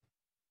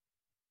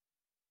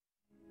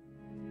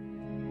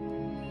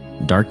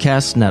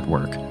Darkcast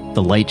Network.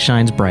 The light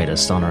shines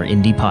brightest on our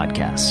indie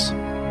podcasts.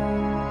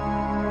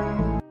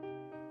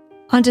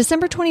 On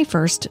December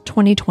 21st,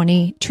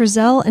 2020,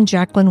 Trezell and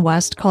Jacqueline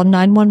West called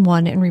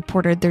 911 and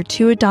reported their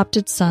two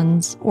adopted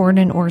sons, Orrin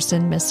and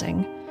Orson,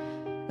 missing.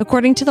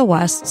 According to the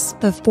Wests,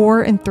 the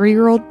 4- and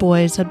 3-year-old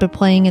boys had been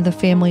playing in the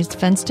family's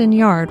fenced-in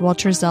yard while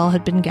Trezell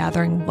had been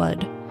gathering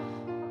wood.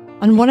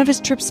 On one of his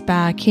trips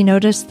back, he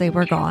noticed they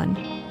were gone.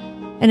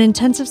 An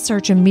intensive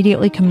search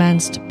immediately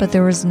commenced, but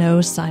there was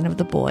no sign of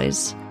the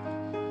boys.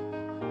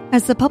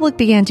 As the public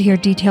began to hear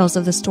details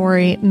of the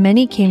story,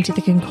 many came to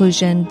the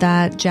conclusion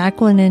that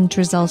Jacqueline and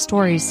Trezell's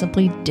stories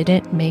simply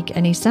didn't make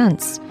any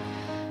sense.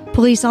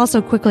 Police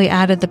also quickly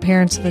added the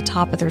parents to the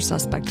top of their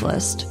suspect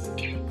list.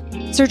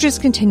 Searches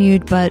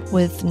continued, but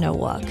with no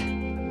luck.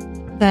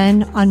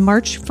 Then, on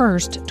March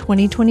 1st,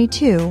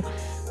 2022,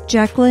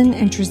 Jacqueline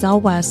and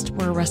Trezell West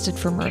were arrested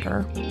for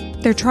murder.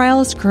 Their trial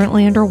is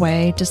currently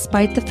underway,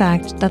 despite the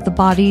fact that the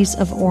bodies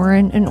of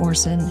Orrin and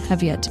Orson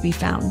have yet to be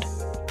found.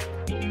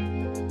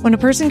 When a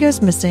person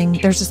goes missing,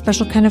 there's a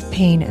special kind of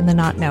pain in the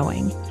not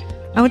knowing.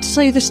 I want to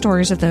tell you the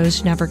stories of those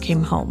who never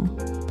came home.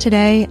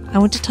 Today, I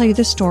want to tell you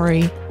the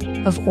story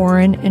of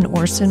Orrin and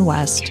Orson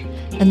West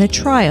and the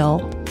trial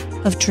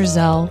of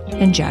Trezell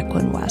and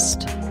Jacqueline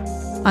West.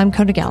 I'm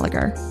Coda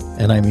Gallagher.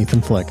 And I'm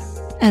Ethan Flick.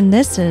 And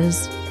this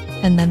is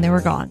And Then They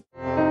Were Gone.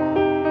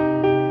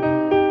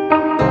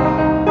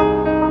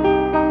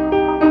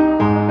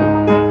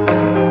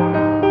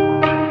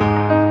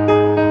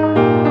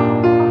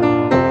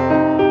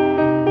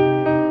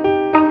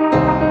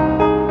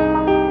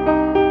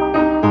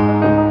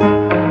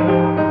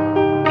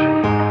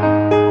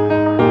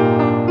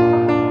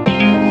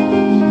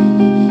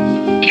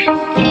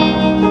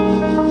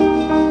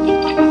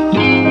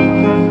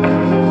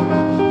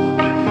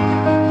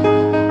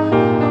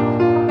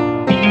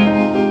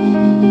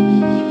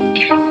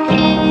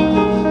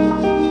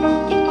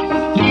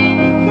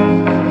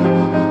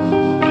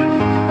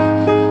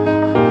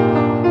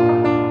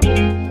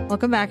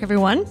 Welcome back,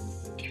 everyone.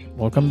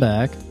 Welcome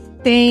back.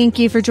 Thank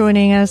you for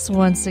joining us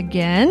once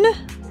again.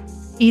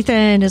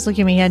 Ethan is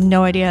looking at me. He had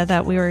no idea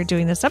that we were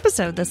doing this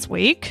episode this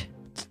week.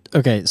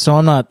 Okay, so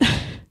I'm not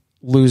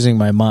losing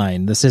my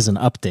mind. This is an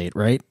update,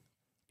 right?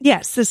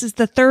 Yes, this is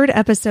the third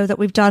episode that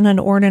we've done on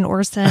Orrin and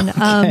Orson.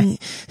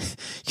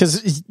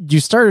 Because you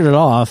started it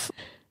off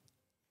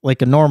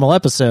like a normal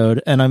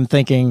episode, and I'm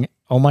thinking,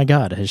 oh my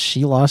God, has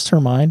she lost her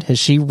mind? Has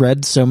she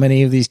read so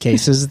many of these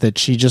cases that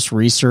she just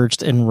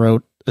researched and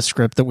wrote a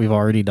script that we've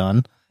already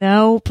done?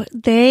 Nope.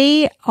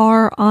 They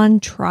are on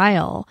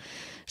trial.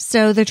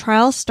 So the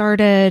trial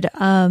started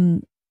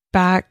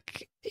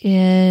back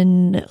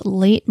in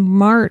late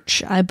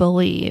March, I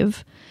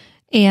believe.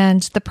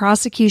 And the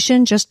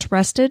prosecution just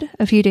rested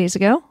a few days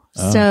ago.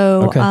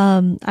 Okay.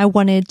 I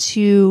wanted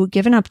to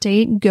give an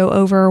update, go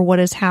over what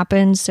has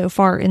happened so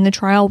far in the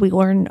trial. We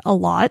learned a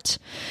lot.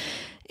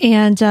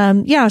 And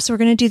so we're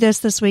going to do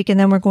this week, and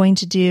then we're going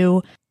to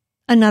do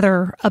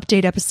another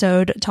update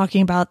episode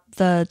talking about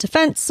the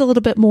defense a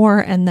little bit more,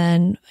 and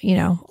then,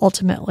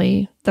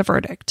 ultimately the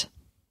verdict.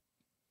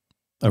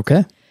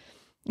 Okay.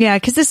 Yeah,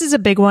 because this is a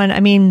big one. I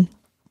mean,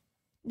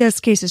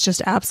 this case is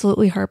just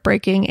absolutely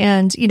heartbreaking.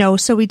 And,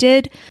 so we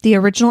did the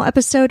original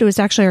episode. It was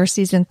actually our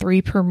season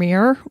 3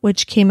 premiere,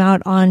 which came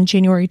out on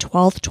January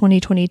 12th,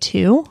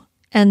 2022.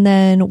 And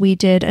then we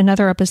did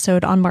another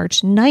episode on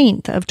March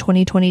 9th of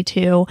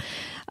 2022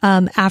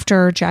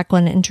 after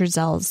Jacqueline and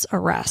Trezell's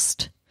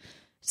arrest.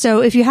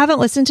 So if you haven't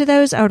listened to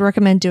those, I would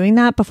recommend doing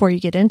that before you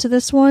get into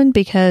this one,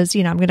 because,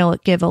 I'm going to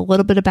give a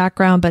little bit of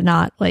background, but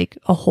not like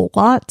a whole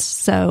lot.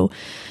 So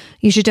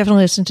you should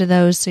definitely listen to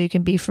those so you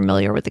can be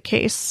familiar with the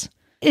case.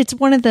 It's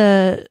one of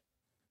the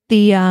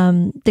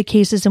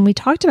cases, and we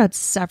talked about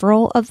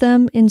several of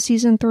them in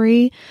season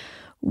 3,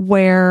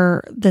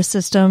 where the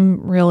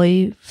system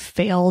really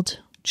failed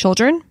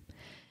children.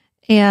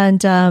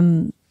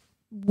 And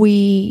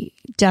we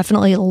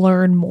definitely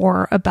learn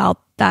more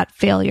about that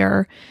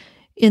failure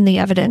in the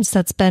evidence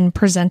that's been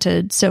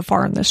presented so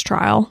far in this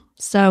trial.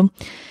 So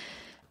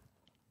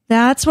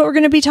that's what we're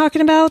going to be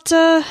talking about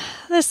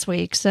this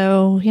week.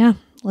 So yeah,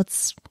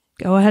 let's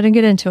go ahead and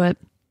get into it.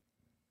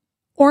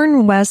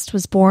 Orrin West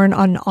was born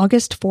on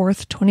August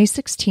 4th,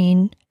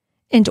 2016,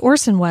 and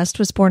Orson West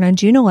was born on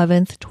June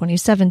 11th,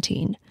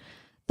 2017.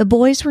 The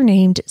boys were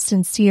named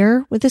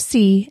Sincere with a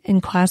C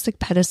and Classic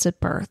Pettis at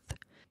birth.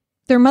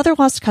 Their mother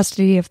lost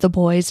custody of the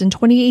boys in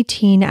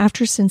 2018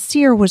 after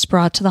Sincere was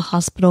brought to the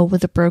hospital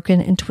with a broken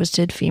and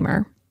twisted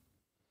femur.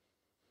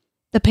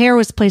 The pair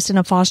was placed in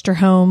a foster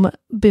home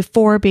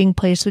before being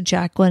placed with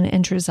Jacqueline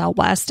and Trezell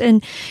West.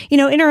 And,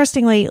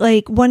 interestingly,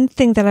 one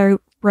thing that I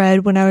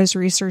read when I was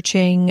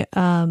researching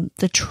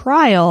the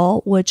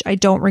trial, which I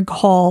don't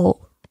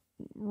recall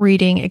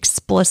reading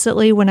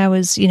explicitly when I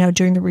was,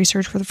 doing the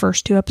research for the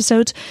first 2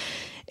 episodes,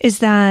 is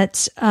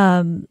that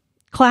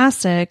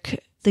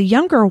Classic, the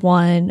younger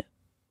one,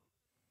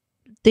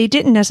 they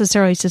didn't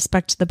necessarily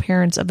suspect the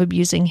parents of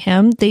abusing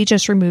him. They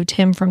just removed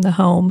him from the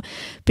home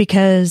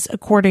because,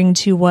 according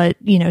to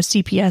what,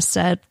 CPS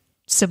said,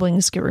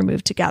 siblings get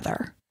removed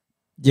together.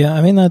 Yeah,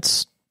 I mean,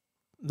 that's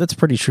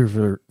pretty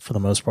true for the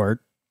most part.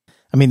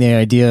 I mean, the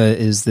idea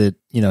is that,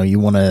 you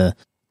want to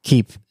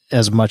keep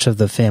as much of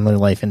the family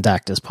life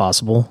intact as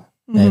possible.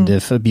 Mm-hmm. And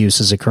if abuse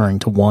is occurring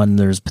to one,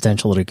 there's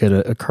potential that it could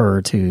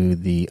occur to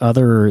the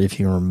other if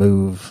you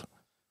remove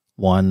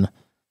one.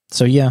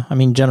 So, yeah, I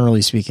mean,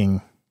 generally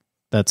speaking,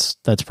 that's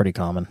pretty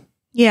common.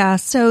 Yeah,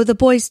 so the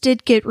boys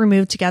did get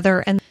removed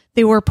together and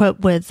they were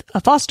put with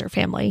a foster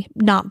family,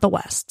 not the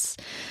Wests.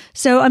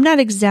 So I'm not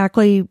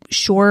exactly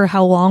sure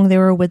how long they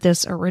were with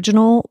this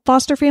original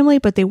foster family,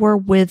 but they were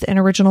with an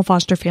original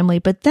foster family.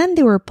 But then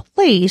they were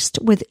placed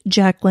with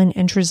Jacqueline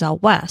and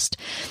Trezell West.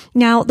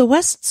 Now, the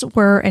Wests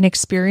were an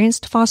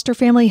experienced foster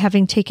family,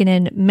 having taken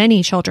in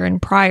many children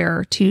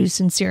prior to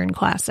Sincere and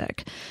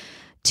Classic.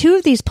 2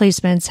 of these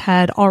placements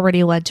had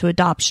already led to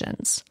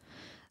adoptions.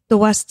 The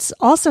Wests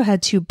also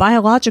had 2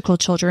 biological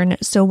children,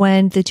 so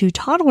when the 2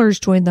 toddlers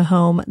joined the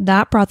home,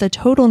 that brought the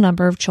total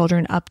number of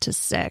children up to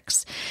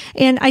 6.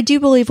 And I do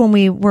believe when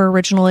we were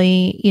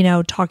originally,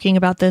 talking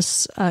about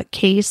this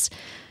case,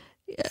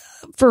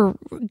 for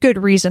good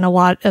reason, a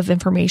lot of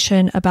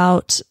information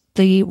about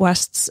the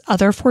West's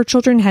other 4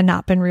 children had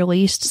not been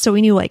released. So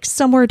we knew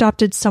some were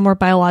adopted, some were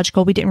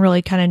biological. We didn't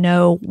really kind of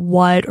know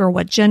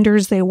what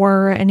genders they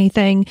were or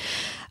anything.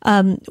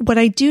 What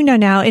I do know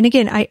now, and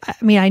again,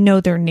 I know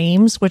their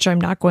names, which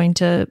I'm not going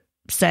to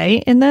say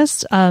in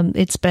this.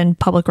 It's been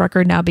public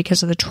record now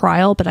because of the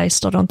trial, but I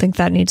still don't think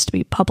that needs to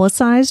be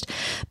publicized.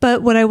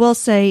 But what I will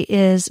say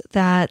is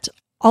that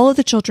all of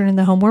the children in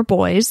the home were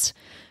boys.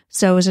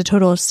 So it was a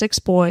total of 6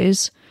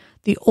 boys.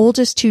 The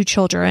oldest 2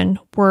 children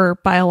were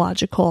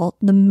biological.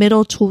 The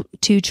middle 2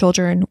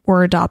 children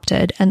were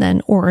adopted. And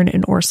then Orrin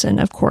and Orson,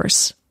 of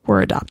course,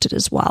 were adopted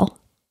as well.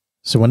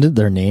 So when did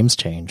their names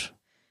change?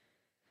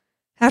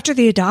 After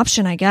the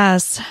adoption, I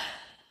guess.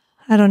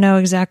 I don't know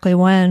exactly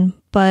when.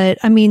 But,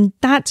 I mean,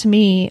 that to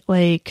me,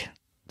 I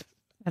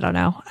don't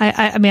know.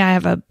 I mean, I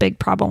have a big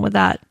problem with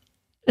that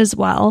as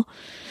well.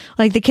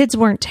 The kids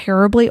weren't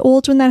terribly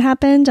old when that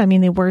happened. I mean,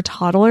 they were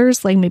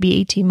toddlers, maybe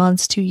 18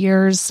 months, 2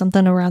 years,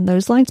 something around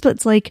those lines.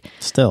 But it's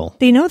still,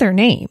 they know their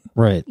name.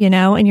 Right.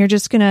 And you're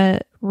just going to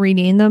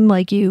rename them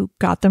like you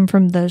got them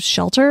from the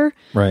shelter.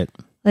 Right.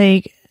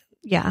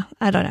 Yeah,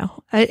 I don't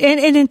know.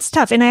 And it's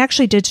tough. And I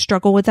actually did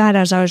struggle with that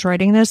as I was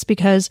writing this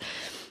because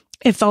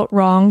it felt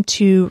wrong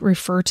to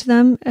refer to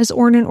them as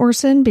Orrin and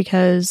Orson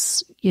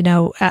because,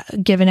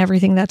 given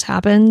everything that's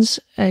happened,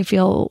 I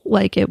feel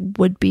like it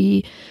would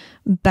be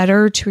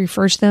better to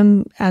refer to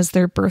them as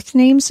their birth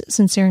names,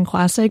 Sincere and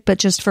Classic, but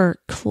just for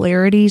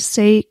clarity's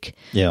sake.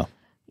 Yeah.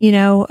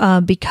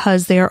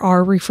 Because they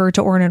are referred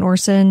to Orrin and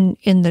Orson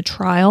in the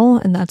trial,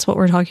 and that's what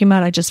we're talking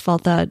about. I just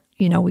felt that,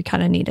 we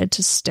kind of needed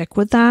to stick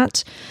with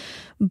that.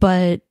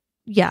 But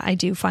yeah, I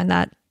do find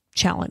that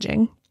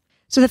challenging.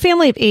 So the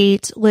family of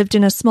 8 lived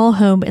in a small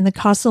home in the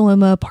Casa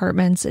Loma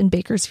Apartments in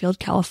Bakersfield,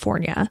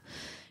 California.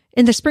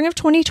 In the spring of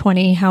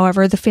 2020,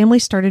 however, the family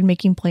started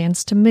making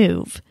plans to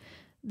move.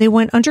 They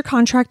went under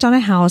contract on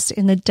a house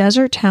in the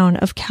desert town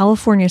of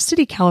California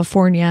City,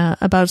 California,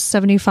 about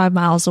 75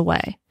 miles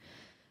away.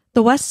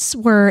 The Wests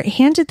were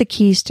handed the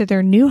keys to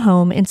their new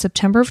home in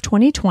September of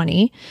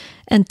 2020,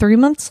 and 3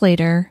 months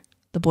later,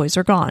 the boys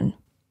are gone.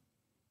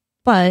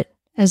 But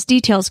as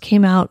details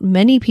came out,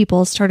 many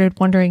people started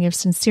wondering if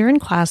Sincere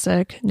and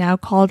Classic, now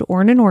called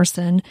Orrin and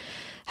Orson,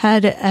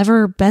 had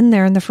ever been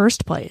there in the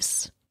first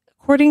place.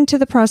 According to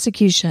the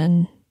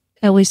prosecution,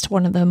 at least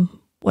one of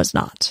them was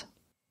not.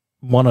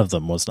 One of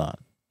them was not.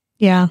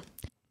 Yeah,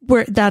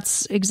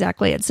 that's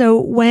exactly it.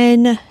 So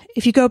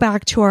if you go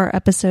back to our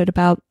episode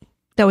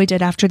that we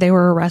did after they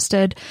were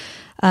arrested,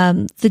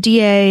 the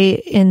DA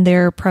in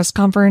their press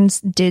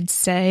conference did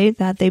say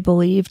that they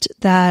believed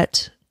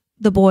that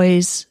the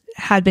boys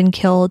had been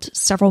killed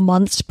several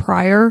months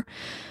prior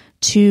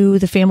to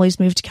the family's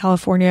move to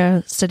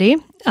California City,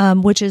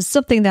 which is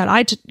something that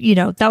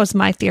that was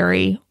my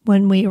theory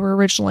when we were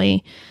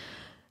originally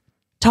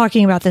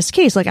talking about this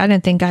case. I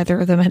didn't think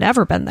either of them had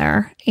ever been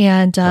there.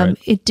 And right.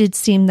 It did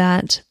seem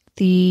that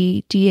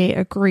the DA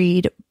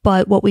agreed.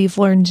 But what we've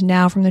learned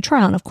now from the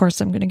trial, and of course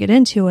I'm going to get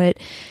into it,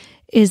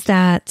 is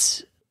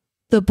that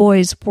the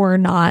boys were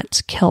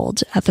not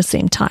killed at the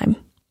same time.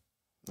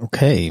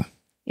 Okay.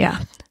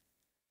 Yeah.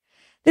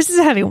 This is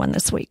a heavy one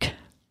this week.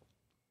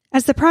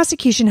 As the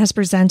prosecution has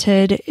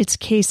presented its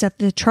case at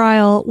the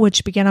trial,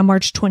 which began on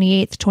March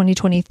 28th,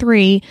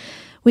 2023,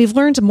 we've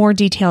learned more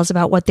details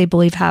about what they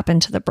believe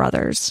happened to the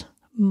brothers,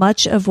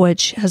 much of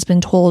which has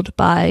been told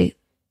by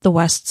the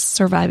West's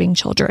surviving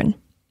children.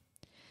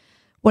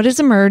 What has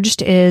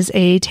emerged is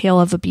a tale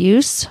of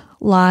abuse,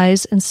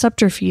 lies, and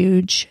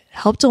subterfuge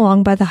helped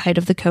along by the height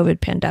of the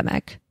COVID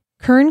pandemic.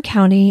 Kern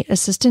County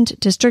Assistant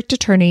District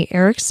Attorney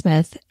Eric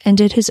Smith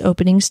ended his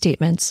opening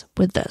statements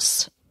with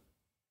this.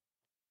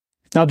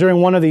 Now,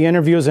 during one of the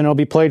interviews, and it'll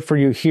be played for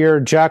you here,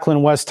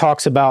 Jacqueline West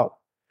talks about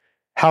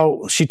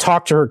how she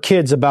talked to her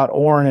kids about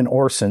Orrin and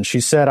Orson. She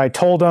said, "I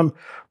told them,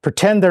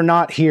 pretend they're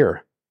not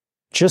here.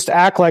 Just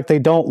act like they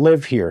don't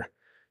live here.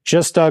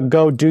 Just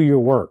go do your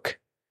work."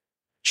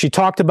 She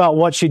talked about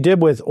what she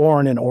did with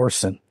Orrin and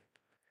Orson.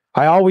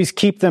 I always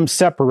keep them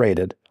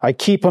separated. I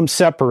keep them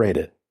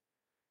separated.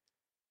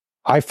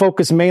 I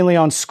focus mainly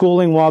on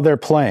schooling while they're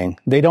playing.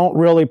 They don't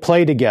really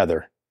play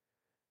together,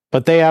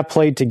 but they have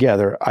played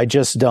together. I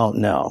just don't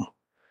know.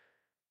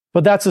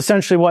 But that's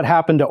essentially what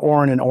happened to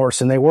Orrin and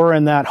Orson. They were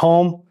in that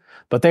home,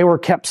 but they were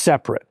kept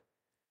separate.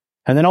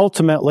 And then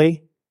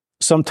ultimately,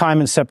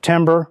 sometime in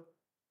September,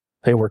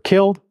 they were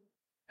killed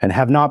and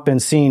have not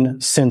been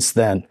seen since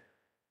then.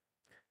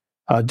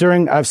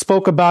 I've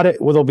spoke about it,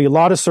 there'll be a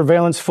lot of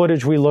surveillance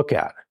footage we look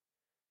at.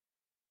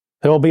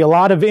 There will be a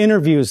lot of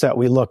interviews that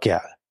we look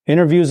at.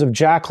 Interviews of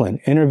Jacqueline,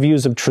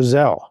 interviews of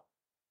Trezell.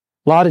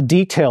 A lot of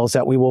details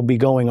that we will be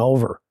going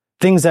over.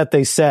 Things that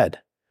they said,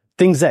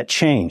 things that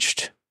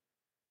changed.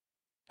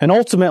 And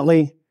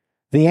ultimately,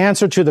 the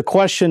answer to the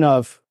question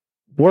of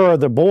where are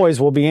the boys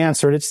will be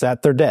answered. It's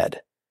that they're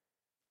dead.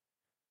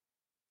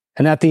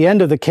 And at the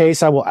end of the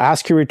case, I will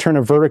ask you to return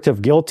a verdict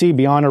of guilty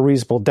beyond a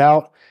reasonable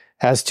doubt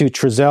as to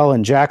Trezell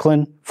and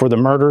Jacqueline for the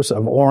murders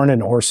of Orrin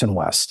and Orson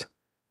West.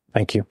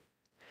 Thank you.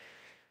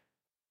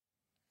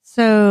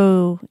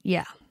 So,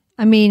 yeah.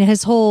 I mean,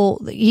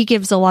 he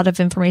gives a lot of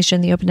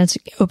information in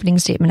the opening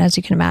statement, as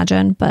you can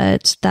imagine,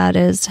 but that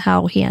is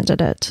how he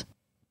ended it.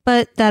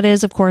 But that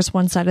is, of course,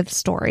 one side of the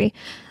story.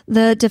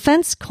 The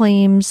defense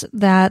claims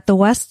that the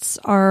Wests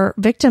are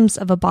victims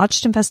of a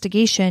botched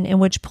investigation in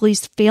which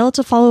police failed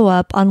to follow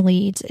up on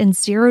leads and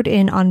zeroed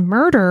in on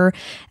murder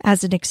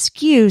as an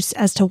excuse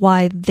as to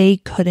why they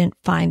couldn't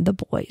find the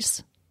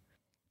boys.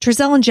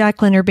 Trezell and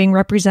Jacqueline are being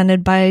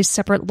represented by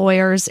separate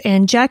lawyers,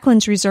 and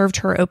Jacqueline's reserved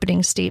her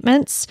opening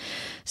statements.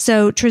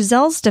 So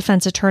Trezell's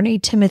defense attorney,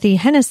 Timothy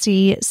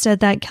Hennessy, said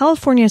that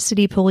California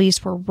City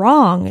Police were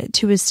wrong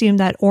to assume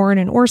that Orrin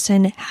and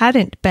Orson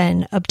hadn't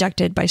been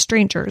abducted by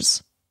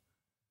strangers.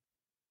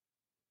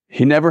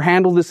 He never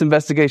handled this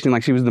investigation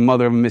like she was the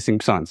mother of missing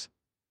sons.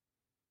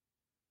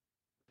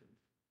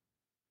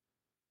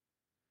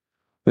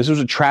 This was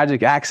a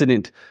tragic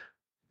accident,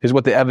 is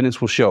what the evidence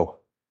will show.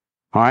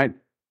 All right?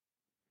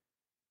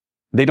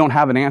 They don't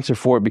have an answer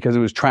for it because it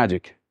was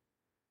tragic.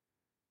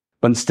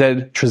 But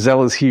instead,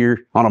 Trezell is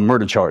here on a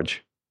murder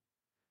charge.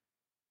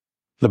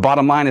 The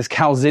bottom line is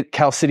Cal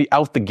City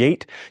out the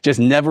gate just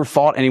never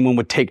thought anyone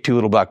would take two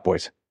little black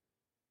boys.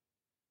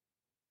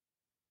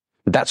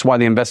 That's why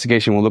the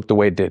investigation will look the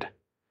way it did.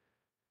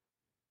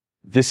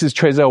 This is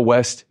Trezell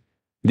West.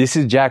 This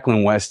is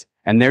Jacqueline West.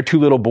 And their two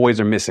little boys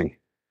are missing.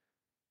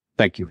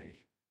 Thank you.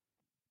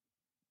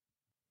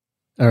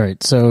 All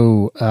right.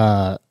 So,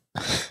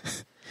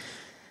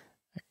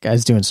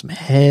 guy's doing some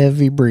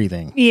heavy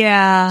breathing.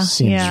 Yeah.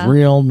 Seems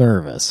real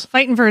nervous.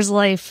 Fighting for his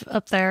life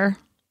up there.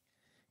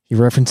 He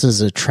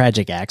references a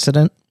tragic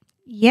accident.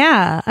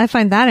 Yeah, I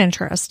find that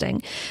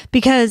interesting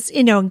because,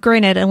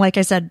 granted, and like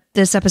I said,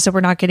 this episode, we're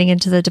not getting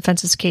into the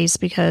defense's case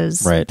because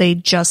they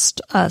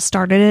just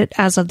started it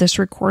as of this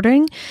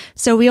recording.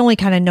 So we only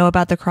kind of know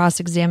about the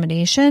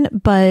cross-examination,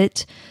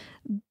 but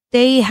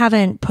they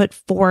haven't put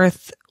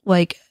forth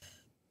like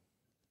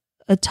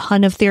a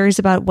ton of theories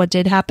about what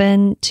did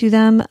happen to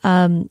them.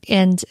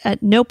 And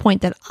at no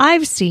point that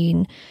I've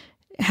seen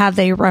have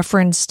they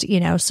referenced,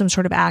 some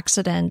sort of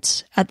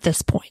accident at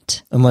this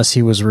point. Unless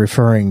he was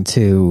referring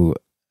to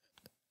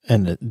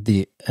an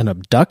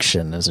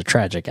abduction as a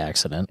tragic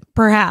accident.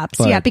 Perhaps,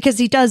 because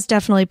he does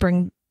definitely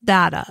bring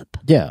that up.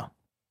 Yeah.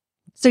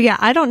 So,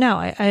 I don't know.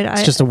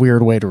 It's just a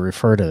weird way to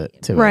refer to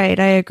it. Right,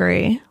 I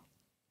agree.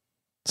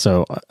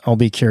 So I'll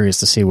be curious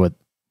to see what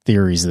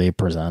theories they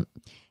present.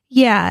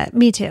 Yeah,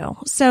 me too.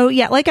 So,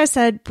 like I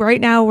said, right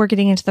now we're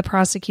getting into the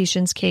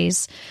prosecution's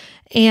case.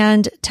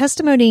 And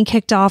testimony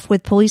kicked off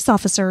with police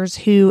officers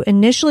who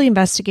initially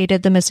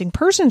investigated the missing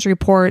persons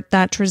report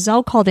that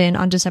Trezell called in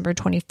on December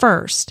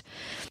 21st.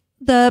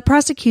 The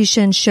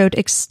prosecution showed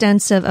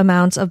extensive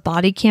amounts of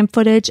body cam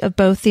footage of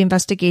both the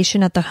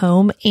investigation at the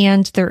home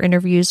and their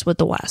interviews with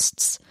the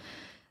Wests.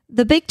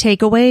 The big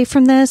takeaway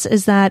from this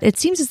is that it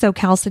seems as though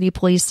Cal City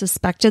Police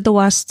suspected the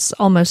Wests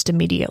almost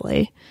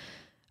immediately.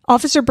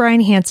 Officer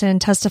Brian Hansen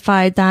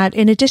testified that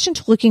in addition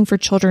to looking for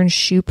children's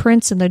shoe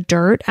prints in the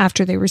dirt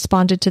after they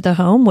responded to the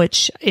home,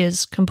 which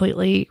is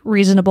completely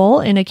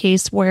reasonable in a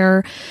case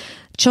where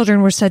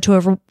children were said to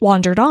have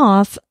wandered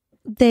off,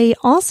 they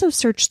also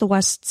searched the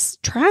West's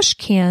trash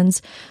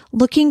cans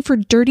looking for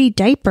dirty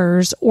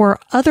diapers or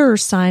other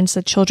signs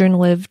that children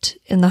lived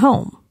in the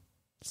home,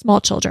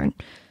 small children.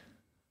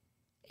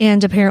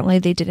 And apparently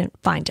they didn't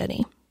find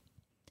any.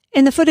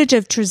 In the footage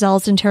of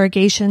Trezell's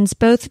interrogations,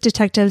 both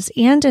detectives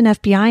and an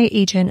FBI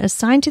agent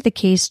assigned to the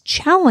case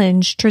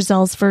challenged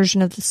Trezell's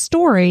version of the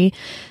story,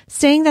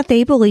 saying that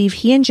they believe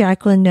he and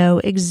Jacqueline know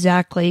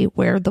exactly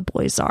where the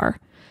boys are.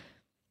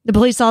 The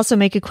police also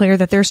make it clear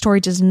that their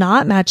story does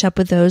not match up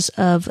with those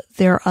of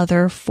their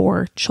other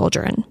 4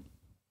 children.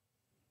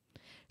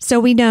 So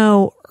we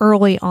know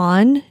early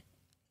on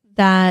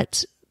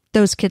that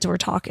those kids were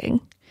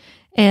talking,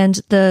 and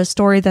the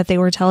story that they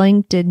were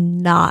telling did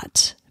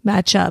not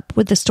match up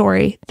with the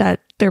story that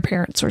their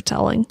parents were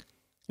telling.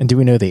 And do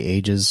we know the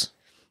ages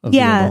of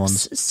the other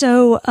ones?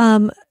 So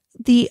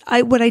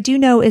what I do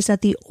know is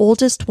that the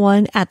oldest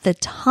one at the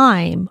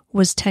time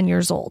was 10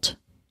 years old.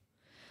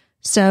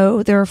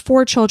 So there are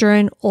 4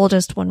 children.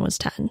 Oldest one was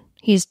 10.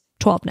 He's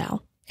 12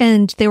 now.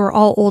 And they were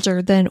all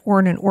older than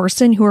Orrin and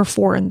Orson, who are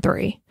 4 and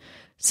 3.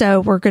 So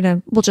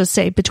we'll just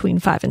say between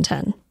 5 and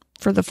 10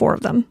 for the 4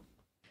 of them.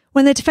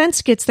 When the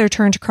defense gets their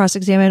turn to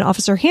cross-examine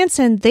Officer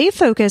Hansen, they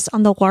focus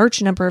on the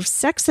large number of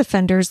sex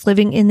offenders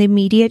living in the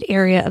immediate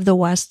area of the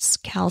West's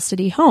Cal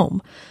City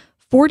home.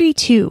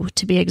 42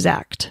 to be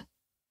exact.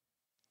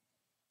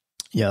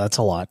 Yeah, that's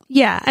a lot.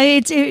 Yeah,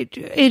 it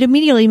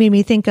immediately made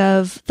me think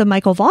of the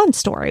Michael Vaughn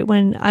story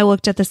when I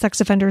looked at the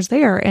sex offenders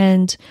there,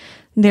 and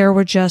there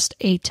were just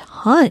a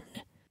ton.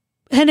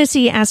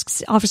 Hennessy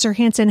asks Officer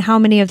Hansen how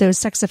many of those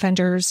sex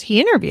offenders he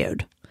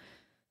interviewed,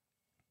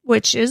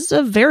 which is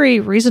a very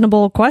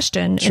reasonable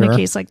question in a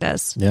case like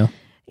this. Yeah.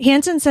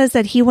 Hansen says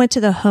that he went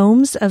to the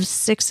homes of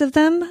 6 of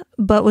them,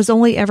 but was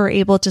only ever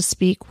able to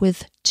speak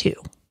with 2.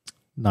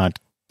 Not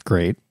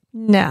great.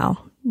 No,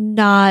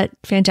 not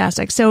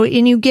fantastic. So,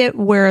 and you get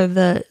where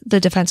the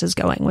defense is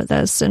going with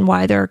this and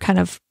why they're kind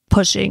of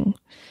pushing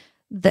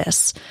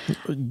this.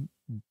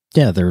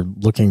 Yeah, they're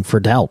looking for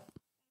doubt.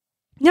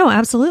 No,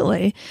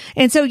 absolutely.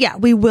 And so, yeah,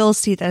 we will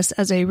see this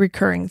as a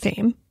recurring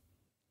theme.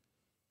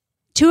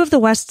 2 of the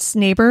West's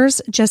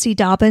neighbors, Jesse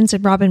Dobbins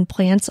and Robin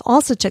Plants,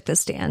 also took the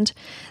stand.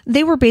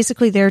 They were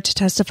basically there to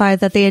testify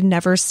that they had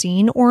never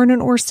seen Orrin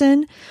and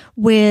Orson,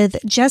 with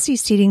Jesse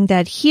stating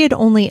that he had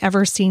only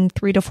ever seen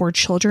 3 to 4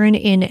 children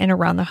in and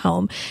around the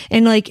home.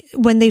 And like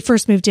when they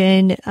first moved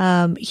in,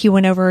 he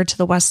went over to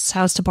the West's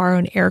house to borrow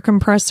an air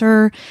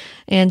compressor.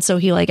 And so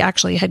he like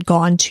actually had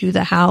gone to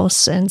the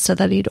house and said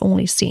that he'd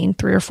only seen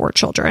 3 or 4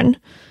 children.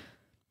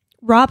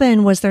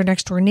 Robin was their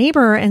next door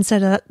neighbor and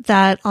said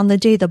that on the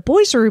day the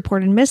boys were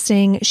reported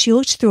missing, she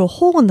looked through a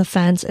hole in the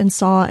fence and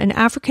saw an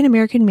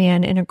African-American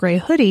man in a gray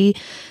hoodie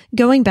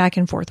going back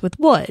and forth with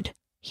wood.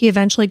 He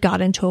eventually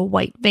got into a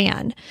white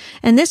van.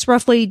 And this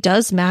roughly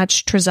does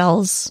match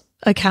Trezell's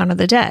account of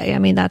the day. I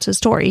mean, that's his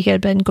story. He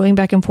had been going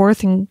back and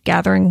forth and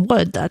gathering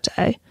wood that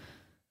day.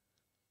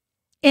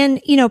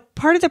 And, you know,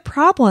 part of the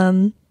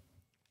problem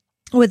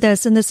with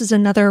this, and this is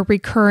another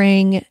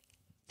recurring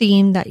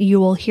theme that you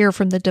will hear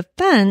from the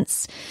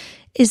defense,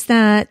 is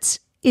that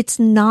it's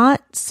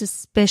not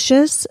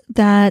suspicious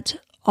that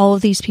all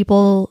of these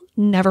people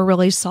never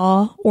really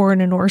saw Orrin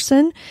and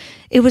Orson.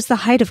 It was the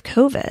height of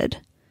COVID.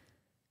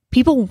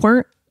 People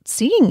weren't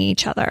seeing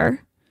each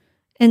other.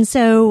 And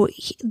so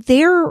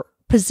their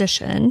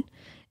position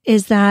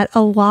is that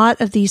a lot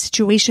of these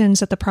situations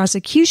that the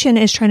prosecution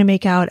is trying to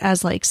make out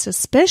as like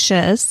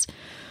suspicious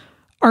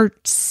are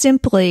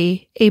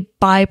simply a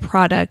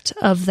byproduct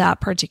of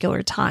that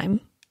particular time.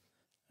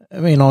 I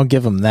mean, I'll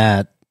give them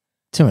that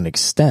to an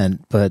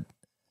extent, but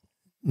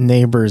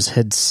neighbors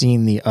had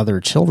seen the other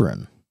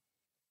children.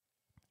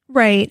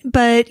 Right.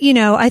 But, you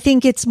know, I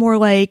think it's more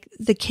like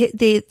the kid,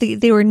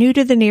 they were new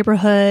to the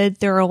neighborhood.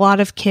 There are a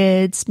lot of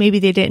kids. Maybe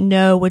they didn't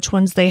know which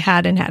ones they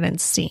had and hadn't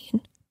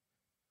seen.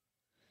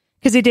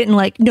 Because they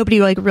didn't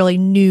nobody really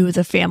knew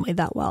the family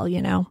that well,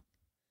 you know?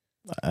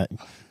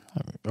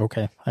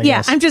 Okay. I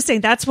guess. I'm just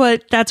saying that's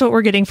what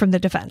we're getting from the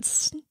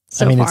defense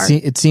so far.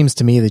 It seems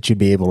to me that you'd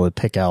be able to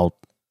pick out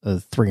a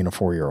 3 and a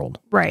 4-year-old.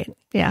 Right.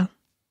 Yeah.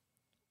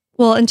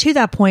 Well, and to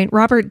that point,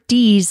 Robert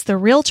Dees, the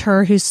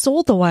realtor who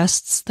sold the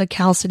Wests the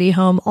Cal City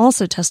home,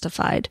 also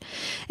testified.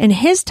 And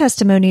his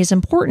testimony is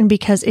important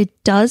because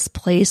it does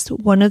place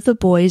one of the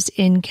boys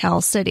in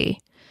Cal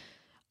City.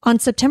 On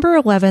September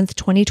 11th,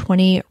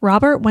 2020,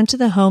 Robert went to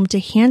the home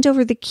to hand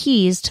over the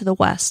keys to the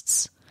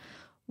Wests.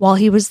 While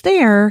he was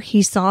there,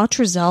 he saw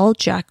Trezell,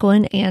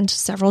 Jacqueline, and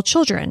several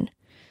children.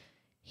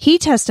 He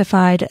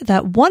testified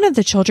that one of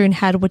the children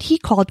had what he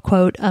called,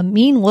 quote, a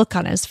mean look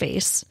on his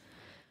face.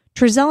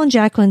 Trezell and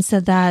Jacqueline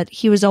said that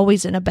he was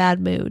always in a bad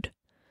mood.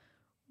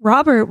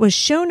 Robert was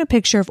shown a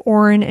picture of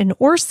Orrin and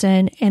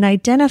Orson and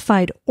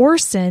identified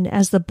Orson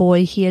as the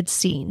boy he had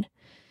seen.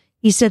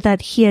 He said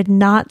that he had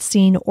not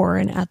seen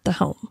Orrin at the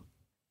home.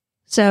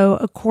 So,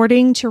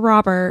 according to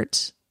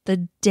Robert,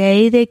 the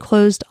day they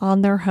closed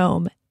on their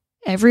home,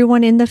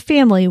 everyone in the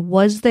family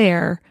was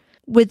there,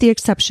 with the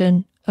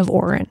exception of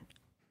Orrin.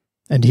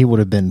 And he would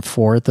have been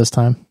 4 at this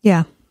time?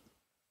 Yeah.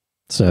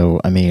 So,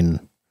 I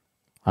mean,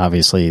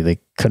 obviously they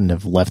couldn't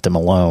have left him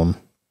alone.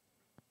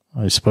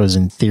 I suppose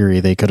in theory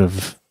they could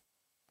have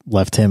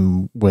left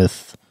him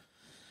with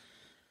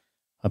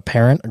a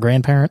parent, a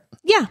grandparent.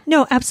 Yeah,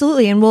 no,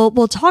 absolutely. And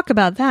we'll talk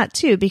about that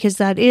too, because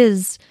that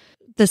is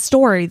the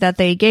story that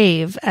they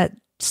gave at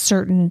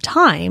certain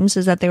times,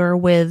 is that they were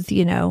with,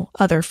 you know,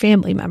 other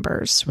family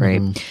members, right?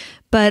 Mm-hmm.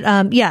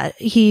 But yeah,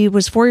 he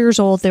was 4 years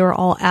old. They were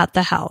all at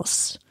the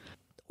house.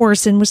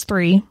 Orson was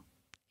 3,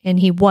 and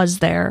he was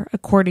there,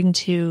 according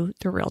to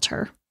the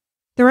realtor.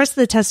 The rest of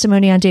the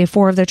testimony on day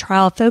 4 of the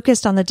trial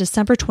focused on the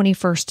December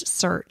 21st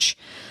search.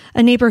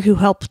 A neighbor who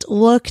helped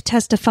look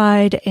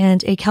testified,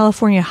 and a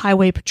California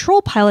Highway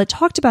Patrol pilot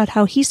talked about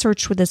how he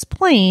searched with his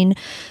plane,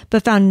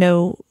 but found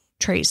no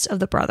trace of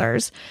the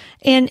brothers.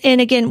 And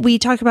again, we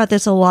talked about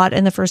this a lot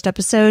in the first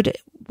episode,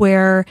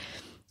 where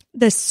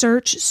The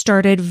search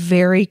started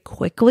very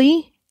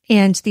quickly,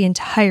 and the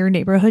entire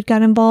neighborhood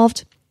got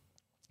involved.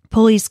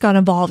 Police got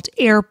involved.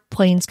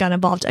 Airplanes got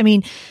involved. I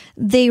mean,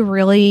 they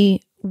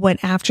really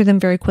went after them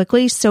very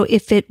quickly. So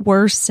if it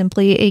were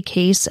simply a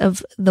case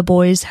of the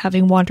boys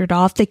having wandered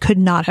off, they could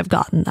not have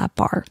gotten that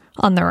far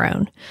on their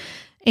own.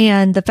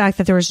 And the fact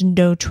that there was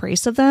no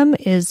trace of them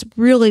is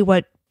really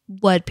what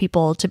led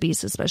people to be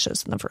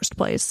suspicious in the first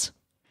place.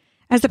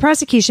 As the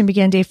prosecution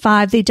began day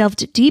 5, they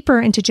delved deeper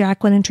into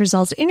Jacqueline and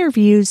Trezell's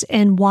interviews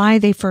and why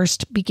they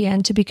first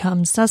began to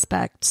become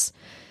suspects.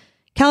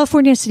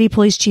 California City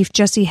Police Chief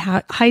Jesse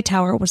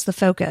Hightower was the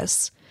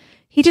focus.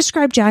 He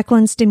described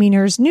Jacqueline's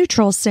demeanor as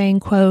neutral, saying,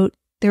 quote,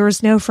 "There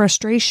was no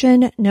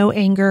frustration, no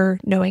anger,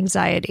 no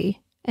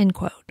anxiety," end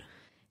quote.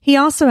 He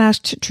also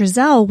asked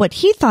Trezell what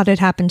he thought had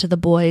happened to the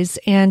boys,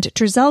 and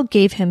Trezell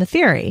gave him a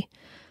theory.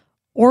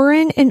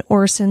 Orrin and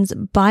Orson's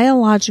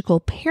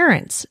biological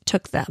parents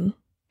took them.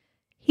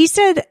 He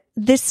said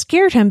this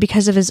scared him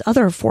because of his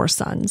other 4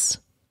 sons.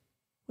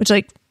 Which,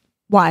 like,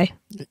 why?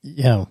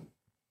 Yeah.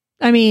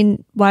 I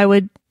mean, why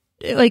would,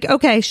 like,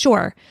 okay,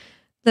 sure.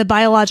 The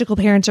biological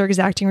parents are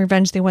exacting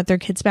revenge. They want their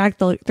kids back.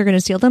 They're going to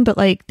steal them, but,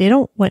 like, they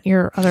don't want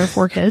your other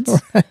 4 kids.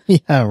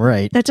 Yeah,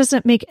 right. That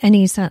doesn't make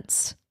any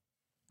sense.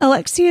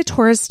 Alexia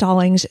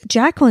Torres-Stallings,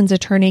 Jacqueline's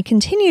attorney,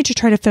 continued to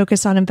try to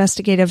focus on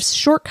investigative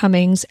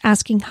shortcomings,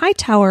 asking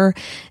Hightower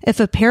if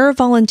a pair of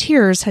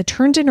volunteers had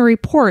turned in a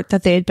report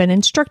that they had been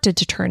instructed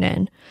to turn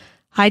in.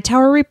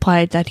 Hightower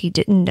replied that he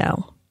didn't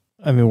know.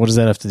 I mean, what does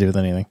that have to do with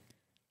anything?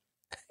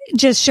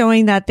 Just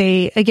showing that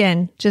they,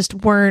 again, just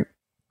weren't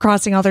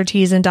crossing all their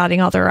T's and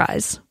dotting all their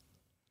I's.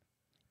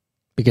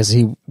 Because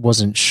he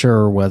wasn't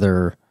sure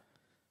whether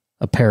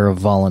a pair of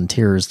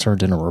volunteers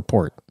turned in a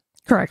report.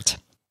 Correct.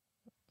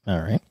 All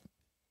right.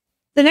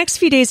 The next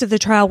few days of the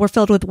trial were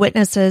filled with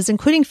witnesses,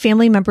 including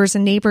family members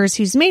and neighbors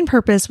whose main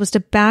purpose was to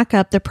back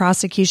up the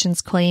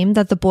prosecution's claim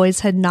that the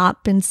boys had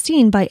not been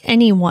seen by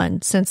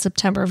anyone since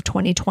September of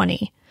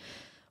 2020.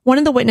 One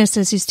of the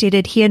witnesses who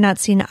stated he had not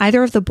seen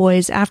either of the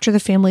boys after the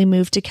family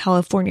moved to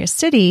California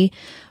City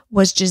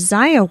was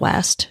Josiah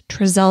West,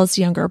 Trezell's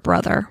younger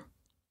brother.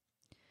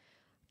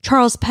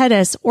 Charles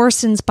Pettis,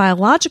 Orson's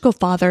biological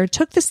father,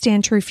 took the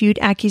stand to refute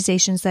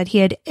accusations that he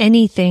had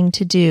anything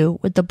to do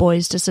with the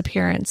boys'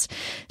 disappearance,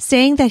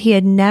 saying that he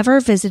had never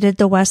visited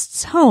the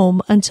West's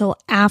home until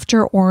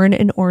after Orrin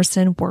and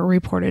Orson were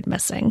reported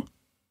missing.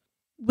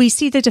 We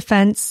see the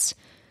defense,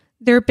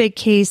 their big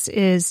case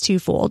is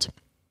twofold.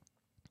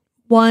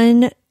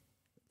 One,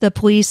 the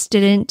police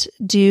didn't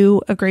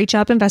do a great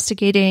job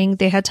investigating.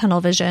 They had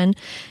tunnel vision.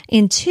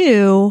 And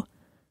 2,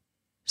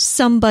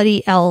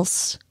 somebody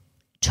else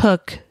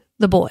took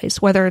the boys,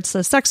 whether it's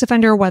the sex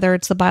offender, whether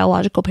it's the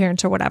biological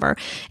parents or whatever.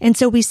 And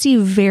so we see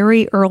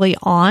very early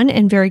on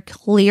and very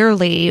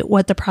clearly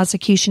what the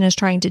prosecution is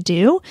trying to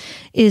do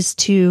is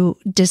to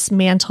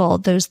dismantle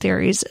those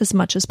theories as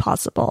much as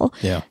possible.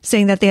 Yeah.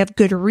 Saying that they have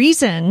good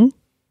reason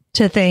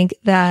to think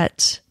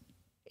that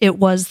it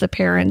was the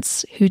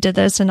parents who did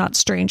this and not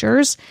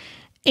strangers,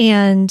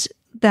 and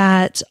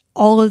that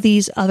all of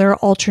these other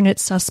alternate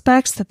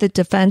suspects that the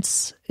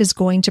defense is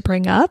going to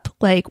bring up,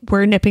 like,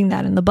 we're nipping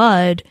that in the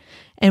bud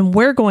and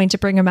we're going to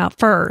bring them out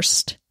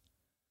first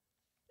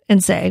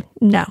and say,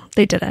 no,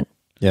 they didn't.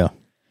 Yeah.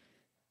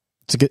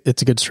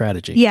 It's a good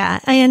strategy. Yeah.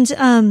 And,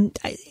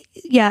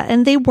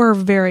 and they were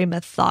very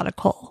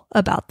methodical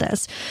about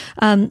this.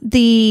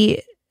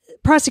 The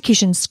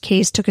prosecution's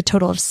case took a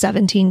total of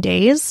 17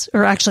 days,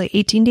 or actually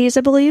 18 days,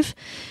 I believe.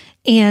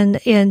 And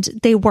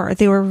they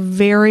were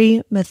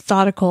very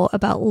methodical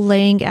about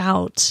laying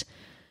out,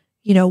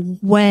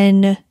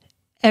 when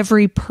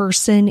every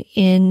person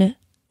in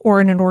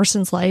Orrin and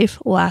Orson's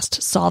life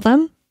last saw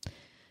them,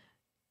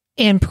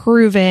 and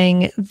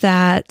proving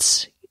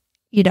that,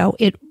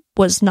 it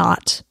was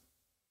not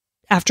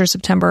after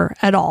September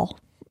at all.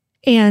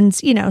 And,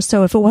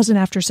 so if it wasn't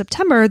after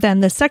September, then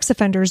the sex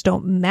offenders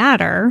don't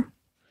matter.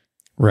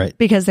 Right.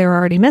 Because they were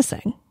already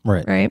missing.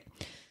 Right. Right.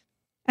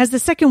 As the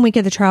second week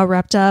of the trial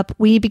wrapped up,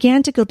 we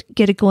began to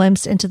get a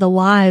glimpse into the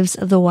lives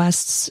of the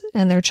Wests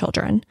and their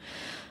children.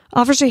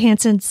 Officer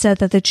Hansen said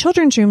that the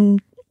children's room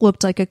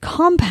looked like a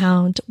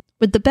compound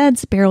with the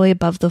beds barely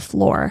above the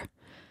floor.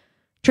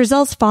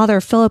 Trezell's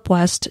father, Philip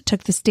West,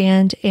 took the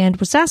stand and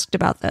was asked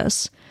about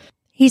this.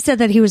 He said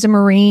that he was a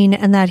Marine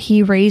and that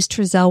he raised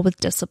Trezell with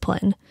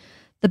discipline.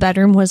 The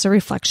bedroom was a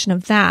reflection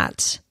of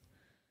that.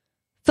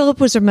 Philip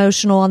was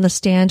emotional on the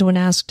stand when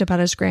asked about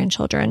his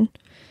grandchildren.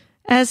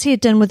 As he had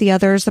done with the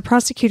others, the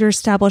prosecutor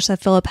established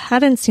that Philip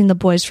hadn't seen the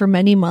boys for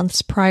many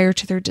months prior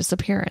to their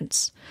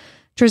disappearance.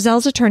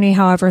 Trezell's attorney,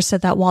 however,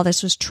 said that while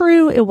this was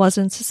true, it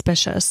wasn't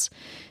suspicious.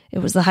 It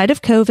was the height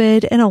of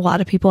COVID, and a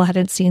lot of people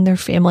hadn't seen their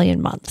family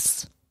in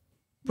months.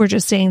 We're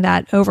just saying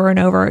that over and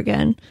over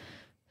again.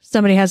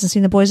 Somebody hasn't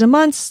seen the boys in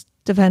months.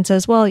 Defense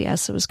says, well,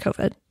 yes, it was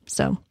COVID.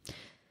 So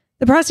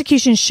the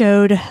prosecution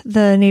showed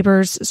the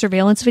neighbor's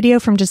surveillance video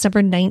from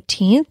December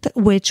 19th,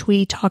 which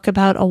we talk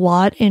about a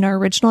lot in our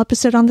original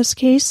episode on this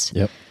case.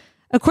 Yep.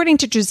 According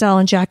to Trezell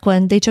and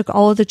Jacqueline, they took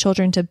all of the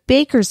children to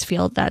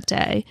Bakersfield that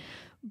day,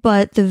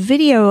 but the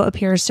video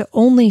appears to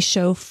only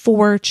show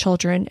 4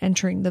 children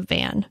entering the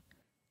van.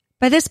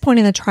 By this point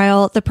in the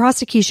trial, the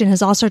prosecution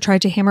has also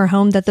tried to hammer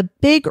home that the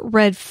big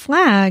red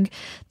flag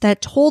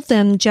that told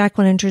them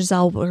Jacqueline and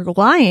Trezell were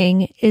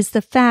lying is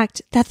the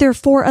fact that their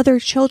 4 other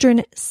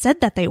children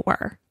said that they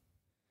were.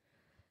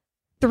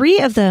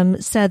 3 of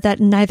them said that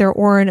neither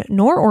Orrin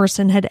nor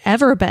Orson had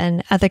ever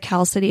been at the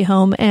Cal City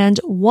home, and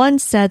 1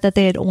 said that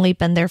they had only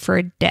been there for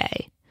a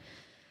day.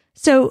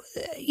 So,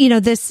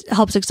 this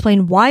helps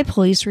explain why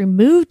police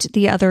removed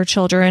the other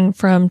children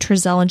from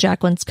Trezell and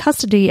Jacqueline's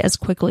custody as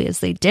quickly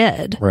as they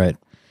did. Right.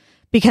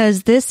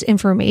 Because this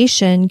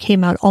information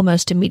came out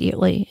almost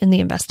immediately in the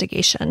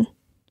investigation.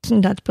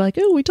 Not to be like,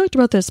 oh, we talked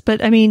about this.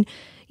 But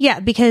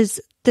because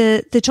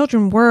the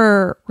children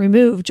were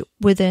removed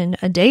within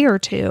a day or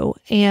two.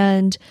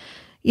 And,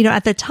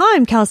 at the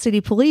time, Cal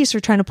City police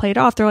were trying to play it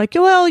off. They're like,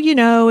 well,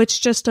 it's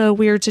just a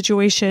weird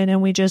situation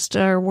and we just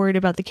are worried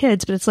about the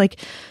kids. But it's like,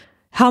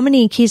 how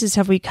many cases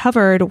have we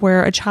covered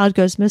where a child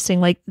goes missing?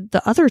 Like,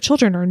 the other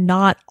children are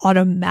not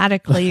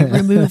automatically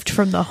removed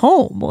from the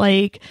home.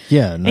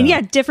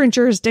 Different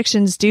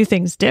jurisdictions do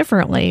things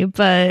differently,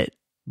 but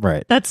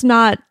that's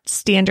not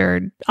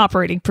standard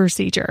operating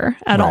procedure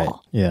at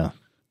all. Yeah.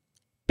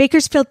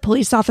 Bakersfield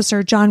police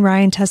officer John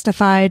Ryan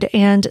testified,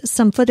 and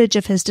some footage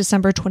of his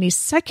December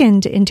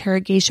 22nd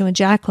interrogation with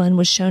Jacqueline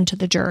was shown to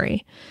the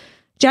jury.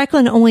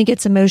 Jacqueline only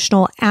gets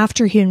emotional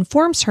after he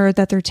informs her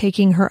that they're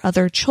taking her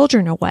other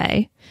children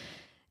away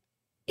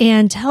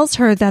and tells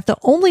her that the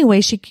only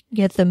way she can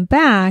get them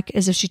back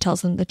is if she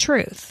tells them the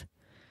truth.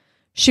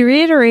 She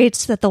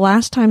reiterates that the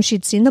last time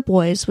she'd seen the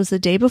boys was the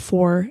day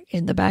before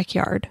in the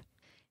backyard.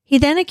 He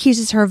then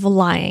accuses her of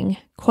lying,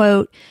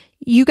 quote,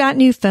 "You got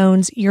new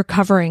phones, you're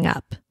covering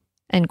up,"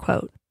 end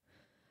quote.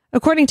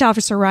 According to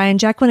Officer Ryan,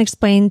 Jacqueline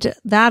explained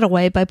that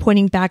away by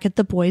pointing back at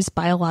the boys'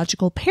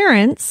 biological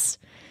parents,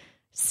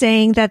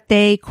 saying that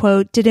they,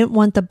 quote, "didn't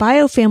want the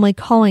bio family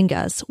calling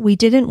us. We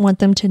didn't want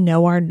them to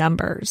know our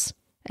numbers,"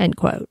 end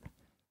quote.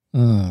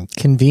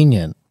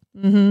 Convenient.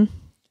 Mm-hmm.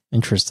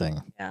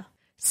 Interesting. Yeah.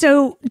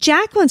 So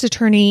Jacqueline's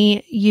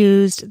attorney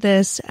used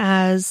this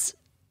as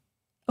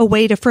a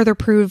way to further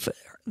prove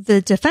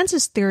the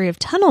defense's theory of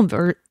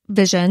tunnel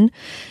vision,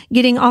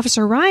 getting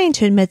Officer Ryan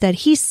to admit that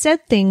he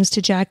said things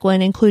to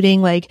Jacqueline,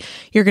 including like,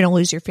 "You're going to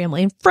lose your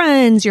family and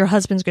friends, your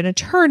husband's going to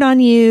turn on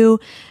you,"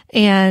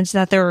 and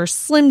that there are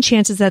slim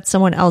chances that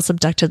someone else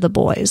abducted the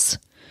boys.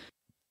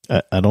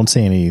 I don't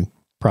see any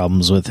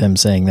problems with him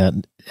saying that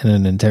in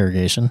an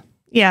interrogation.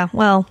 Yeah,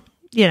 well,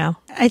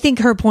 I think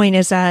her point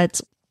is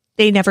that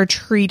they never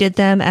treated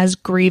them as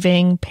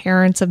grieving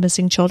parents of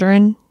missing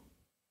children.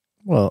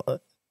 Well,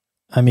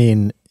 I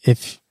mean,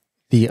 if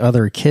the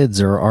other kids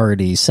are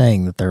already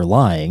saying that they're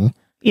lying.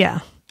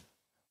 Yeah.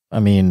 I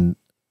mean,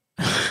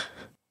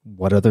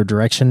 what other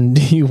direction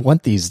do you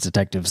want these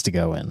detectives to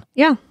go in?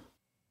 Yeah.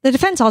 The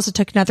defense also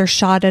took another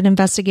shot at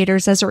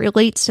investigators as it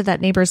relates to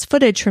that neighbor's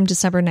footage from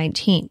December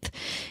 19th.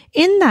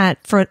 In that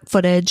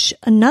footage,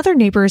 another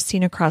neighbor is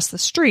seen across the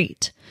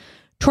street.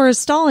 Torres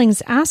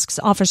Stallings asks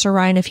Officer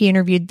Ryan if he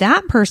interviewed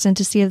that person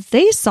to see if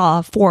they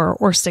saw 4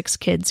 or 6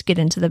 kids get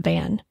into the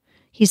van.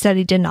 He said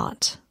he did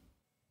not.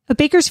 A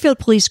Bakersfield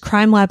Police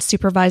Crime Lab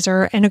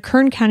supervisor and a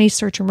Kern County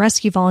search and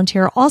rescue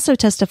volunteer also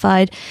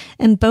testified,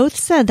 and both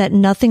said that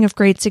nothing of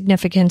great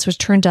significance was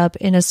turned up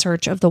in a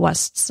search of the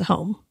West's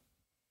home.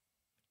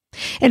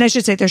 And I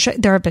should say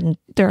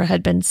there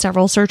had been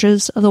several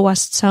searches of the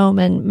West's home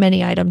and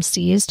many items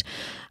seized.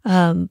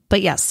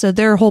 But yes, so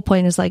their whole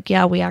point is like,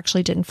 yeah, we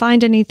actually didn't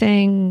find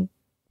anything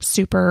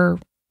super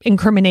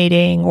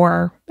incriminating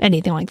or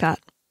anything like that.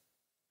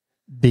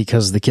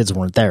 Because the kids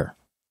weren't there.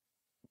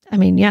 I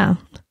mean, yeah.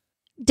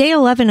 Day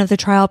 11 of the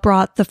trial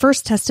brought the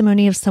first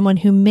testimony of someone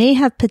who may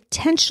have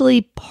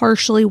potentially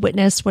partially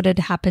witnessed what had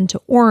happened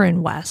to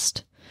Orrin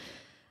West.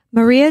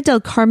 Maria del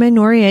Carmen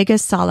Noriega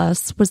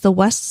Salas was the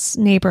West's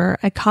neighbor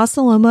at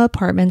Casa Loma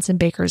Apartments in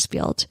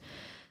Bakersfield.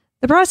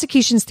 The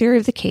prosecution's theory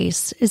of the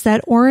case is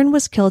that Orrin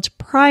was killed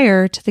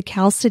prior to the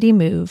Cal City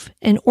move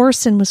and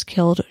Orson was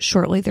killed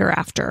shortly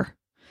thereafter.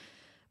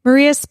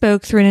 Maria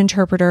spoke through an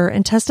interpreter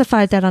and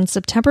testified that on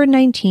September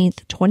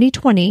 19th,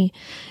 2020,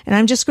 and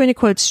I'm just going to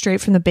quote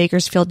straight from the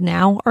Bakersfield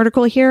Now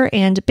article here,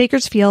 and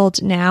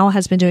Bakersfield Now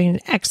has been doing an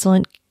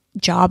excellent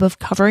job of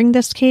covering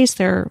this case.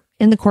 They're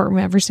in the courtroom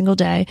every single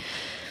day.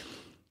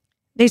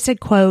 They said,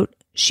 quote,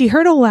 "She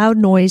heard a loud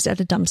noise at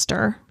a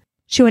dumpster.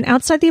 She went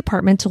outside the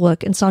apartment to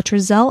look and saw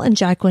Trezell and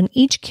Jacqueline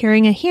each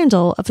carrying a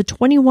handle of a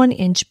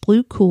 21-inch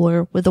blue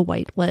cooler with a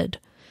white lid.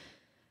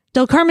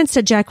 Del Carmen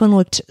said Jacqueline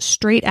looked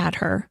straight at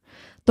her.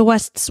 The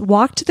Wests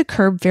walked to the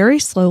curb very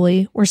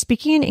slowly, were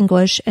speaking in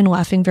English and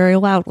laughing very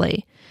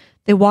loudly.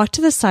 They walked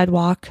to the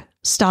sidewalk,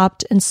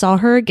 stopped and saw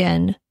her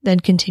again, then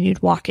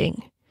continued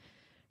walking.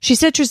 She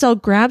said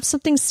Trezell grabbed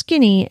something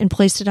skinny and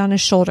placed it on his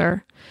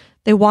shoulder.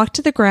 They walked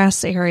to the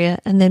grass area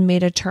and then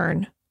made a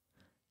turn.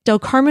 Del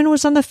Carmen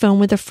was on the phone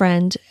with a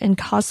friend and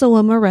Casa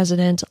Loma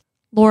resident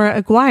Laura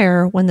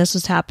Aguirre when this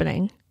was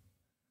happening."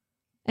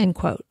 End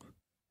quote.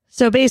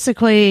 So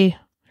basically,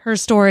 her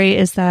story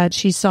is that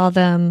she saw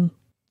them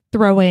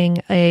throwing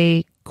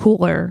a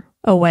cooler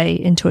away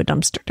into a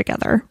dumpster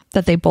together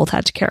that they both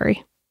had to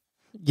carry.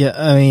 Yeah,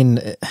 I mean,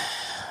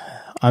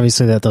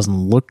 obviously that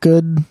doesn't look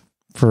good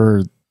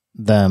for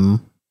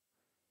them,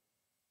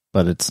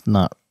 but it's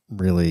not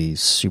really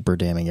super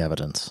damning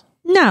evidence.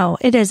 No,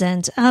 it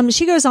isn't.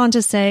 She goes on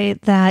to say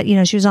that,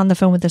 she was on the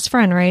phone with this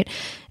friend, right?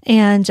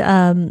 And,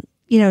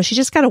 she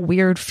just got a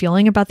weird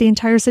feeling about the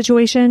entire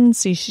situation.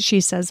 So she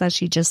says that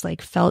she just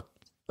felt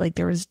like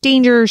there was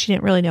danger. She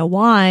didn't really know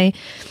why.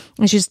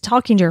 And she was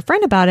talking to her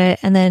friend about it.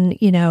 And then,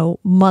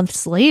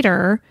 months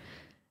later,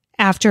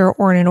 after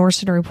Orrin and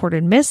Orson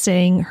reported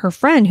missing, her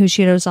friend who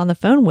she was on the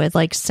phone with,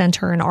 sent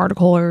her an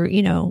article or,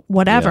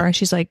 whatever. Yeah. And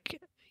she's like,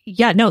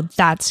 yeah, no,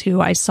 that's who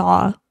I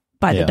saw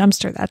by the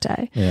dumpster that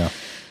day. Yeah.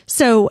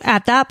 So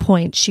at that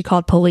point, she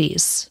called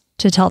police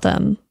to tell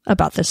them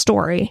about this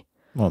story.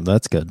 Well,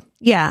 that's good.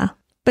 Yeah.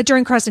 But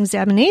during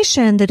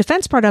cross-examination, the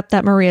defense brought up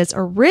that Maria's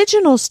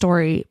original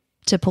story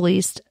to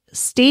police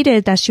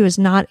stated that she was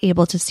not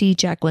able to see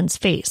Jacqueline's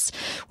face.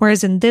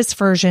 Whereas in this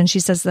version, she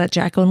says that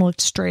Jacqueline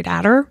looked straight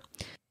at her.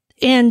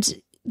 And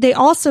they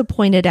also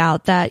pointed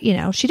out that,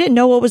 she didn't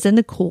know what was in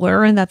the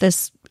cooler and that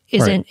this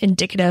isn't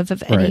indicative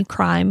of any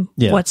crime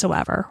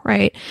whatsoever.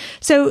 Right.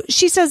 So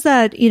she says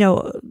that,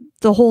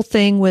 the whole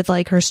thing with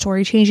her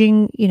story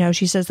changing,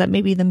 she says that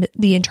maybe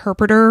the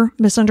interpreter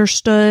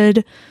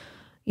misunderstood,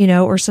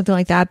 or something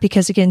like that,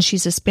 because again,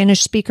 she's a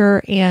Spanish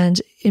speaker,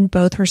 and in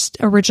both her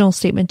original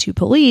statement to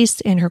police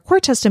and her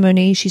court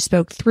testimony, she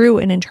spoke through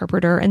an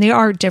interpreter, and they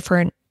are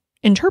different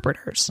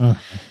interpreters.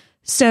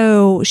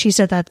 So she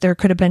said that there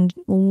could have been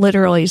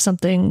literally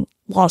something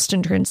lost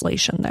in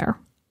translation there.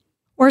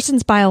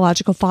 Orson's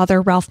biological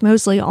father, Ralph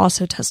Mosley,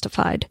 also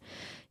testified.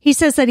 He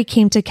says that he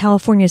came to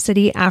California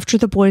City after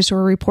the boys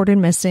were reported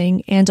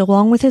missing and,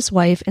 along with his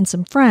wife and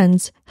some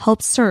friends,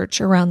 helped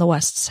search around the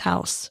West's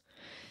house.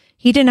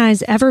 He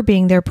denies ever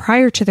being there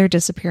prior to their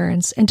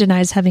disappearance and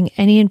denies having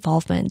any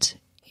involvement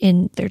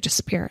in their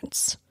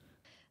disappearance.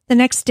 The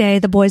next day,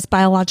 the boys'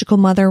 biological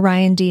mother,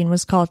 Ryan Dean,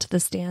 was called to the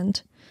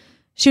stand.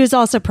 She was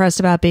also pressed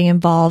about being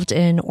involved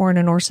in Orrin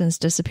and Orson's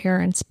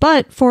disappearance,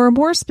 but for a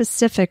more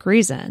specific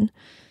reason.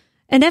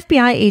 An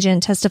FBI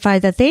agent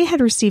testified that they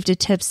had received a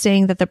tip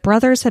saying that the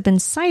brothers had been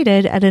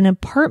sighted at an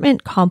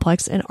apartment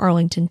complex in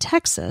Arlington,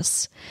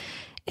 Texas.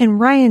 And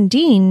Ryan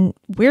Dean,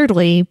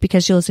 weirdly,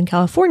 because she lives in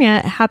California,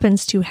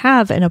 happens to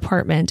have an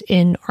apartment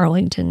in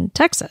Arlington,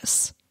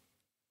 Texas.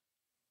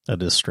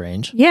 That is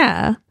strange.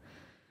 Yeah.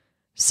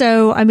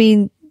 So, I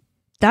mean,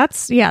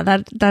 that's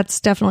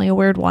definitely a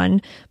weird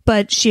one.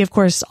 But she, of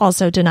course,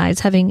 also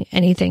denies having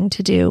anything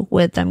to do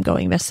with them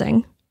going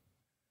missing.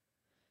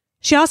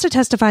 She also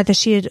testified that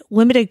she had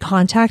limited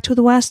contact with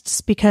the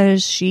Wests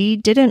because she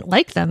didn't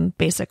like them,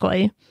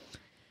 basically.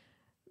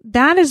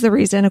 That is the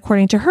reason,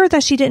 according to her,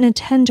 that she didn't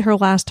attend her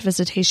last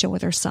visitation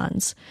with her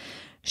sons.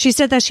 She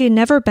said that she had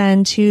never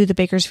been to the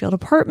Bakersfield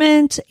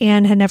apartment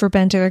and had never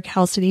been to their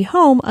Cal City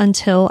home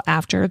until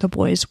after the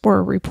boys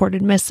were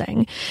reported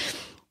missing.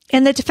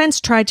 And the defense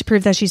tried to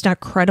prove that she's not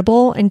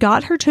credible and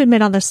got her to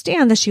admit on the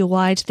stand that she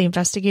lied to the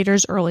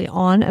investigators early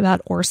on about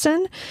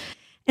Orson.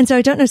 And so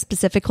I don't know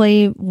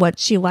specifically what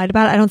she lied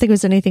about. I don't think it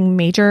was anything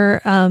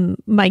major.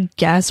 My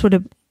guess would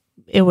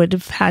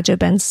have had to have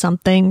been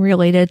something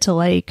related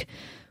to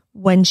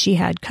when she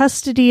had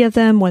custody of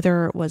them,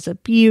 whether it was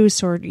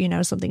abuse or,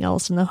 something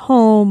else in the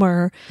home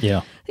or,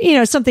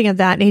 something of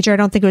that nature. I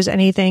don't think it was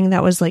anything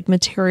that was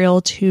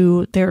material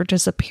to their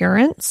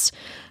disappearance.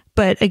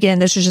 But again,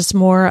 this was just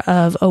more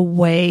of a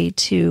way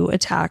to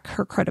attack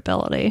her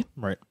credibility.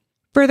 Right.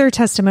 Further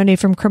testimony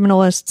from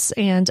criminalists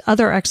and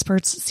other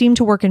experts seemed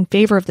to work in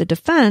favor of the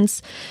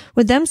defense,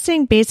 with them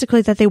saying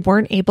basically that they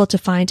weren't able to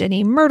find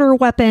any murder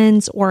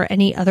weapons or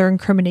any other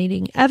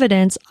incriminating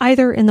evidence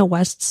either in the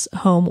West's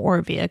home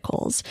or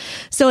vehicles.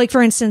 So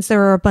for instance, there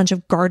were a bunch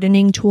of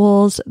gardening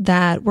tools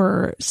that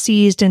were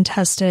seized and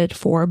tested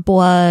for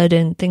blood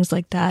and things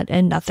like that,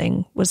 and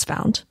nothing was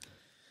found.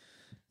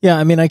 Yeah,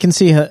 I mean, I can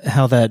see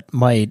how that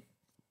might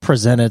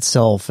present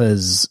itself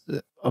as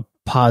a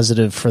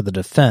positive for the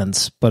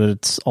defense, but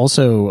it's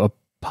also a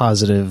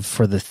positive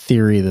for the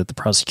theory that the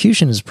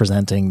prosecution is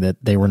presenting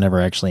that they were never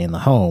actually in the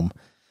home.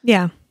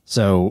 Yeah.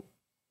 So.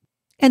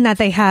 And that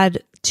they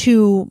had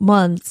 2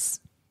 months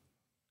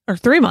or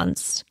 3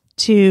 months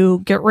to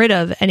get rid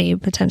of any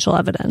potential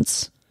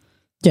evidence.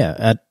 Yeah,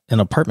 at an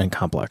apartment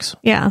complex.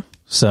 Yeah.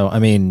 So, I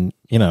mean,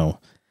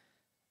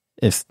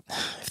 if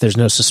there's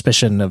no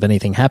suspicion of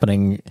anything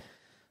happening,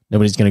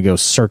 nobody's going to go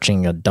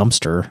searching a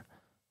dumpster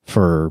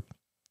for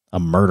a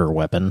murder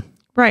weapon.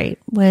 Right.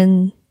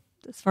 When,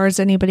 as far as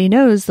anybody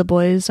knows, the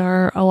boys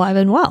are alive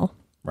and well.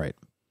 Right.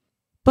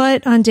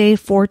 But on day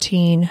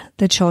 14,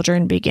 the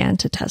children began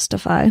to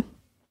testify.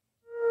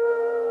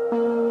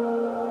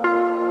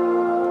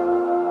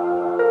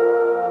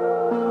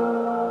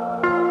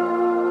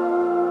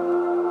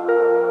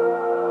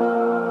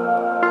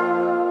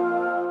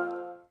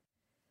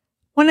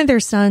 One of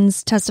their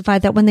sons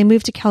testified that when they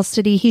moved to Cal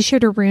City, he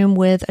shared a room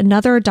with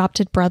another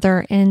adopted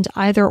brother and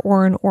either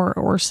Orrin or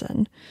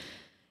Orson.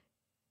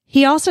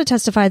 He also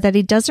testified that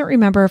he doesn't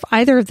remember if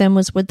either of them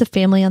was with the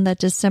family on that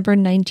December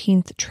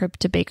 19th trip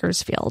to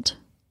Bakersfield.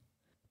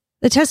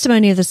 The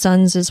testimony of the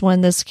sons is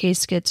when this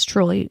case gets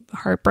truly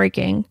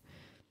heartbreaking.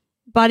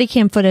 Body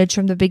cam footage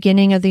from the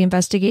beginning of the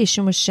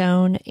investigation was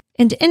shown,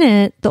 and in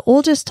it, the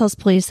oldest tells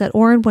police that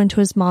Orrin went to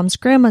his mom's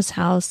grandma's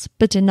house,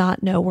 but did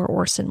not know where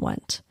Orson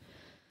went.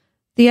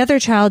 The other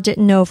child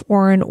didn't know if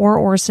Orrin or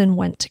Orson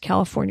went to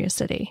California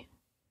City.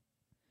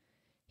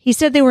 He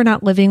said they were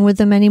not living with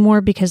them anymore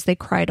because they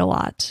cried a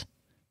lot.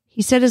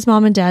 He said his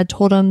mom and dad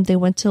told him they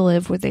went to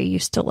live where they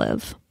used to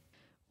live,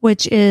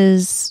 which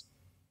is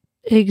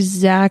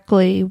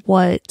exactly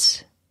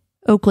what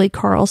Oakley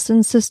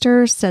Carlson's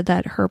sister said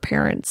that her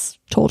parents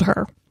told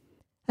her.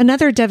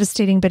 Another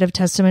devastating bit of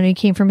testimony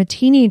came from a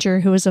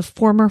teenager who was a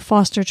former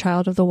foster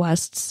child of the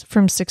Wests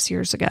from 6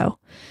 years ago.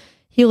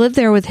 He lived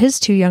there with his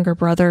 2 younger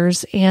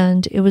brothers,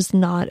 and it was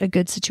not a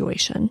good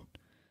situation.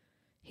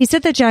 He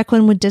said that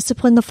Jacqueline would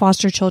discipline the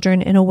foster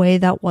children in a way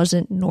that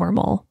wasn't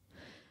normal.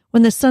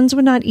 When the sons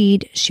would not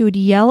eat, she would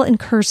yell and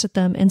curse at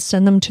them and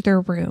send them to their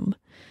room.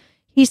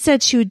 He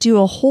said she would do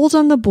a hold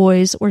on the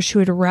boys, or she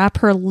would wrap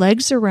her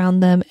legs around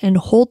them and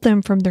hold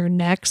them from their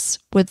necks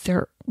with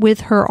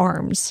her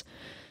arms.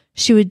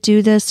 She would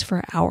do this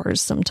for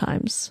hours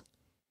sometimes.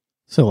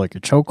 So like a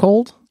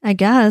chokehold? I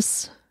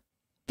guess.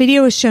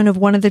 Video is shown of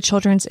one of the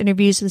children's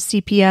interviews with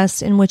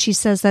CPS in which he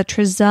says that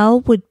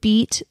Trezell would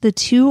beat the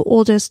 2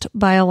 oldest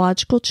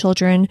biological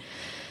children,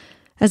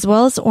 as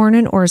well as Orrin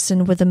and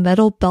Orson, with a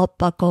metal belt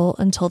buckle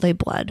until they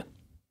bled.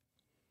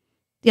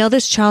 The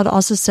eldest child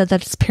also said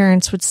that his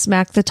parents would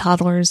smack the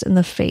toddlers in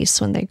the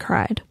face when they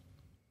cried.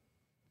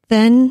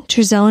 Then,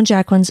 Trezell and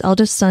Jacqueline's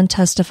eldest son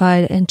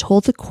testified and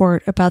told the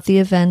court about the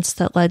events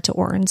that led to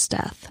Orrin's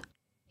death.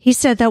 He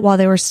said that while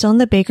they were still in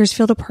the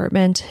Bakersfield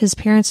apartment, his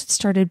parents had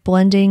started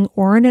blending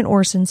Orrin and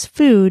Orson's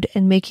food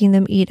and making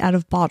them eat out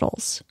of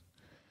bottles.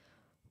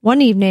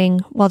 One evening,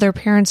 while their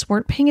parents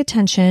weren't paying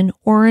attention,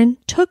 Orrin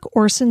took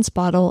Orson's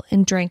bottle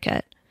and drank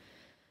it.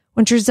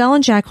 When Trezell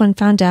and Jacqueline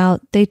found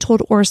out, they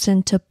told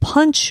Orson to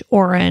punch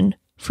Orrin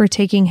for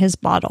taking his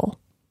bottle.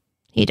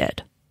 He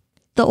did.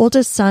 The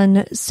oldest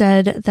son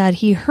said that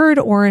he heard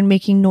Orrin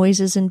making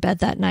noises in bed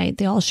that night.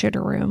 They all shared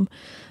a room.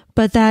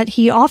 But that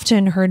he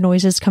often heard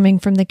noises coming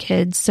from the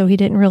kids, so he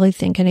didn't really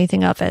think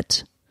anything of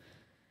it.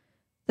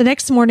 The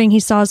next morning, he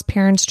saw his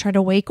parents try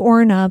to wake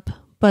Orrin up,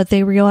 but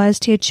they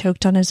realized he had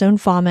choked on his own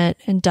vomit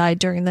and died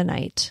during the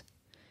night.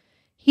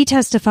 He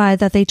testified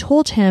that they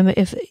told him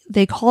if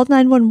they called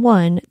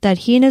 911 that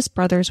he and his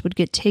brothers would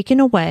get taken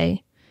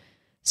away,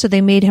 so they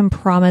made him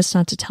promise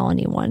not to tell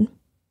anyone.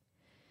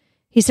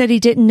 He said he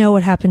didn't know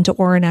what happened to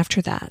Orrin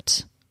after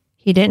that.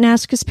 He didn't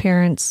ask his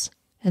parents,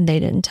 and they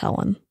didn't tell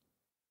him.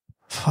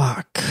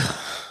 Fuck.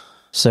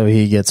 So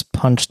he gets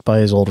punched by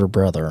his older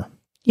brother.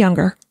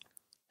 Younger.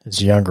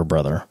 His younger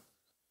brother.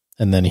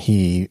 And then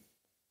he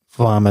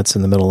vomits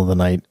in the middle of the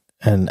night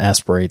and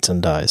aspirates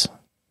and dies.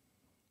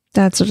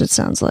 That's what it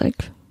sounds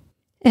like.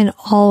 And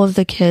all of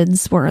the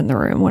kids were in the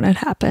room when it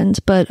happened.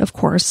 But of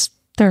course,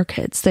 they're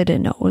kids. They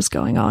didn't know what was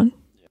going on.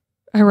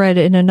 I read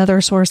in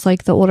another source,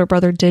 like the older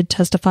brother did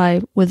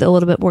testify with a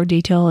little bit more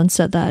detail and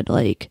said that,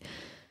 like,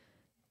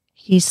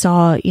 he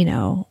saw,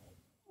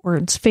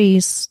 Orrin's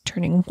face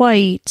turning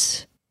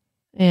white,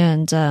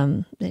 and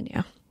then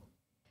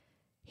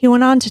he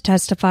went on to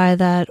testify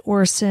that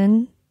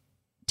Orson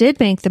did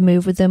make the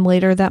move with them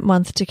later that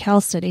month to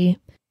Cal City,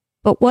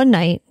 but one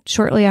night,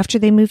 shortly after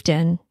they moved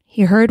in,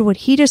 he heard what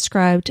he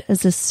described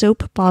as a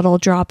soap bottle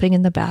dropping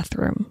in the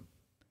bathroom.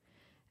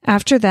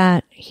 After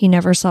that, he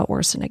never saw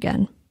Orson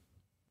again.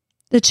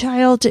 The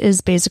child is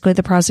basically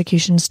the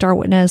prosecution's star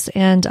witness,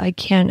 and I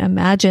can't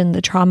imagine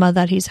the trauma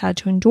that he's had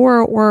to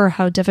endure or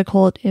how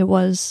difficult it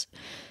was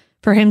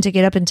for him to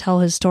get up and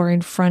tell his story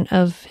in front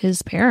of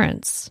his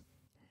parents.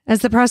 As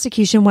the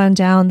prosecution wound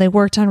down, they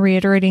worked on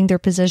reiterating their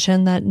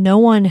position that no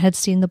one had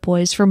seen the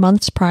boys for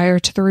months prior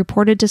to the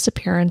reported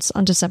disappearance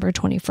on December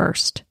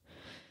 21st.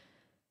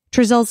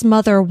 Trezell's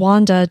mother,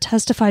 Wanda,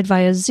 testified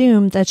via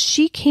Zoom that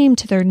she came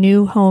to their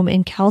new home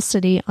in Cal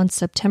City on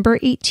September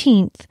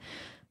 18th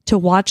to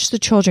watch the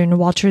children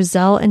while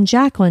Trezell and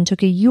Jacqueline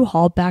took a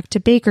U-Haul back to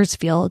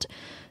Bakersfield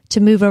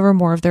to move over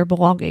more of their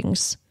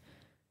belongings.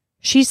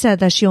 She said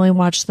that she only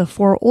watched the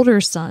 4 older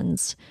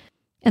sons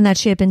and that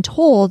she had been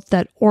told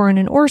that Orrin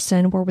and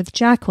Orson were with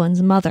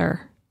Jacqueline's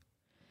mother.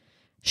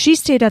 She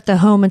stayed at the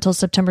home until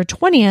September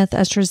 20th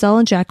as Trezell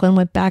and Jacqueline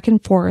went back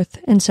and forth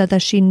and said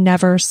that she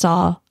never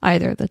saw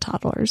either of the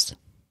toddlers.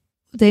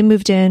 They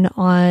moved in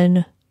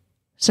on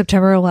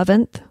September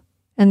 11th,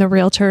 and the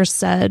realtor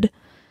said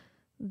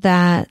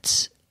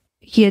that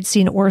he had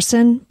seen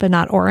Orson, but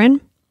not Orrin.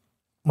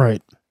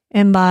 Right.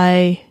 And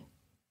by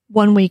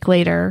 1 week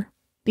later,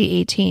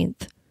 the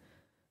 18th,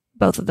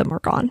 both of them were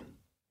gone.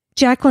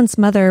 Jacqueline's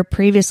mother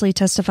previously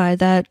testified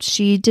that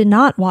she did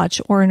not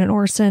watch Orrin and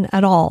Orson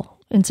at all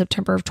in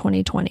September of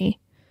 2020.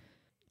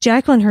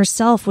 Jacqueline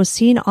herself was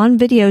seen on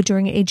video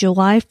during a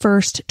July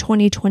 1st,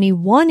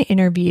 2021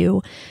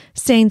 interview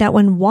saying that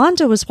when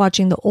Wanda was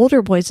watching the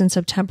older boys in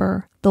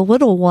September, the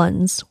little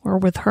ones were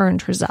with her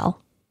and Trezell.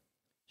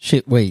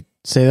 Wait,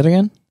 say that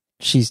again?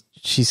 She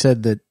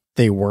said that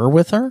they were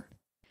with her?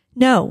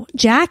 No,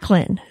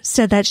 Jacqueline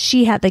said that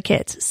she had the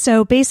kids.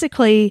 So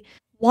basically,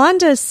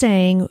 Wanda's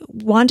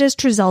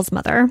Trezell's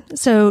mother.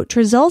 So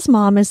Trezell's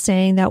mom is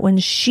saying that when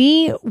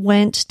she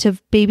went to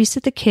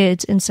babysit the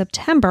kids in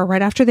September,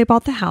 right after they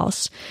bought the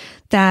house,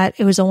 that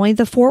it was only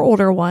the 4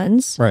 older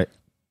ones. Right.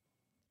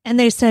 And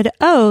they said,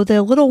 oh,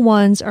 the little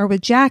ones are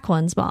with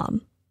Jacqueline's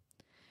mom.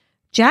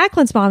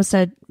 Jacqueline's mom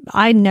said,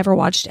 I never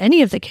watched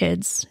any of the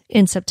kids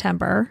in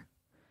September.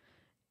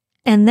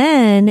 And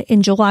then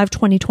in July of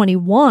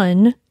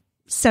 2021,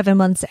 7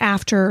 months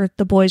after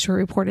the boys were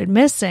reported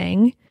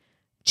missing,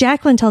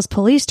 Jacqueline tells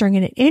police during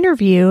an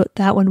interview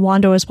that when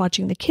Wanda was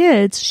watching the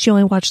kids, she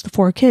only watched the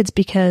 4 kids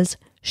because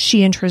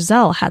she and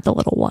Trezell had the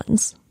little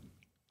ones.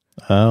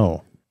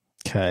 Oh,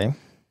 okay.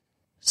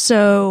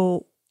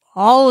 So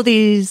all of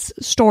these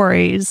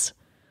stories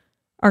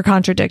are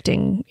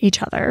contradicting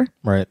each other.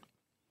 Right.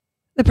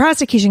 The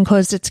prosecution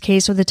closed its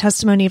case with the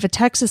testimony of a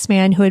Texas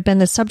man who had been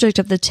the subject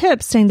of the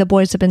tip, saying the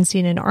boys had been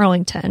seen in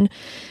Arlington.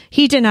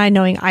 He denied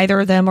knowing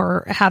either of them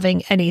or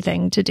having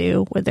anything to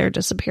do with their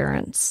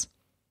disappearance.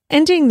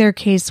 Ending their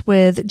case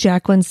with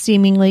Jacqueline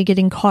seemingly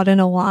getting caught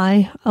in a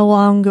lie,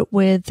 along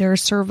with their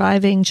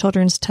surviving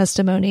children's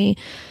testimony,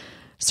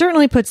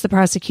 certainly puts the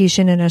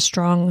prosecution in a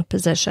strong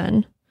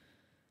position.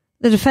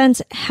 The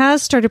defense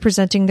has started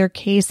presenting their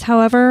case,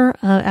 however,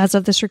 as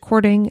of this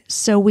recording,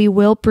 so we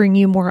will bring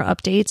you more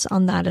updates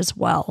on that as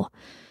well.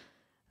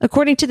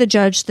 According to the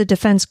judge, the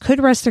defense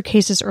could rest their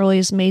case as early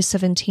as May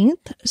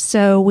 17th,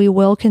 so we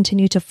will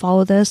continue to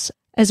follow this,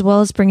 as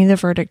well as bringing the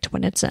verdict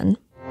when it's in.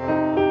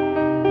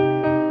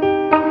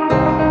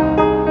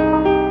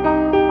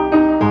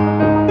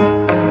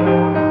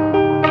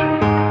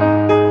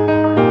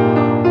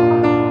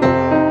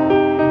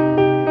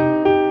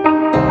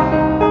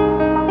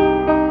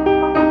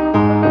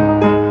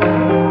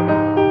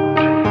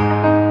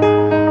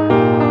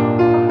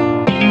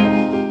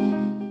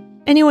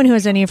 Anyone who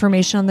has any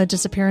information on the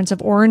disappearance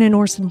of Orrin and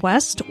Orson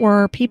West,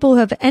 or people who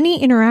have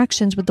any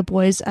interactions with the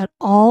boys at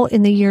all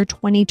in the year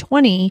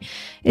 2020,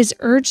 is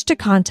urged to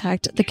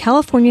contact the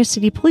California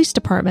City Police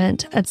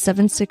Department at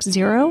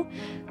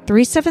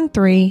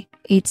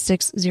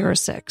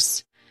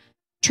 760-373-8606.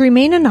 To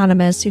remain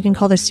anonymous, you can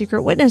call the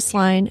Secret Witness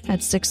line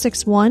at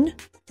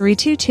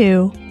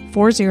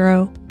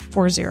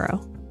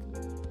 661-322-4040.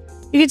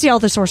 You can see all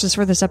the sources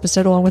for this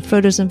episode along with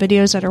photos and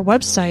videos at our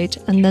website,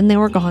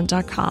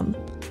 andthentheyweregone.com.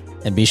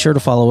 And be sure to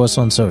follow us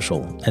on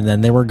social, and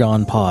Then They Were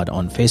Gone Pod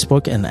on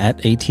Facebook and at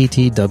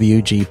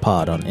ATTWG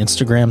Pod on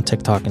Instagram,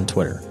 TikTok, and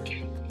Twitter.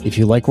 If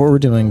you like what we're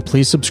doing,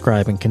 please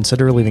subscribe and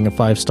consider leaving a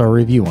 5-star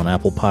review on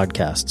Apple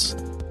Podcasts.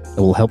 It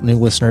will help new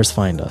listeners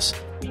find us.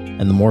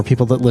 And the more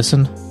people that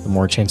listen, the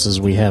more chances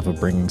we have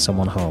of bringing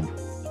someone home.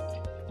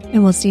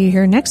 And we'll see you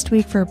here next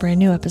week for a brand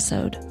new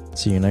episode.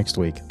 See you next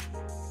week.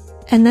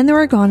 And Then They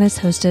Were Gone is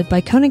hosted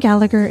by Kona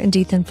Gallagher and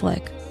Ethan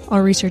Flick.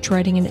 All research,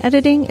 writing, and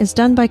editing is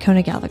done by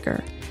Kona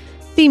Gallagher.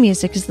 Theme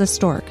music is The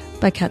Stork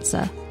by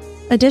Ketsa.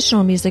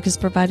 Additional music is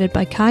provided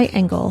by Kai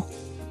Engel.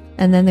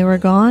 And Then They Were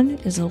Gone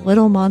is a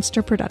Little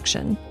Monster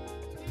production.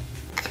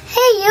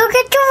 Hey, you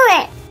can do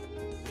it!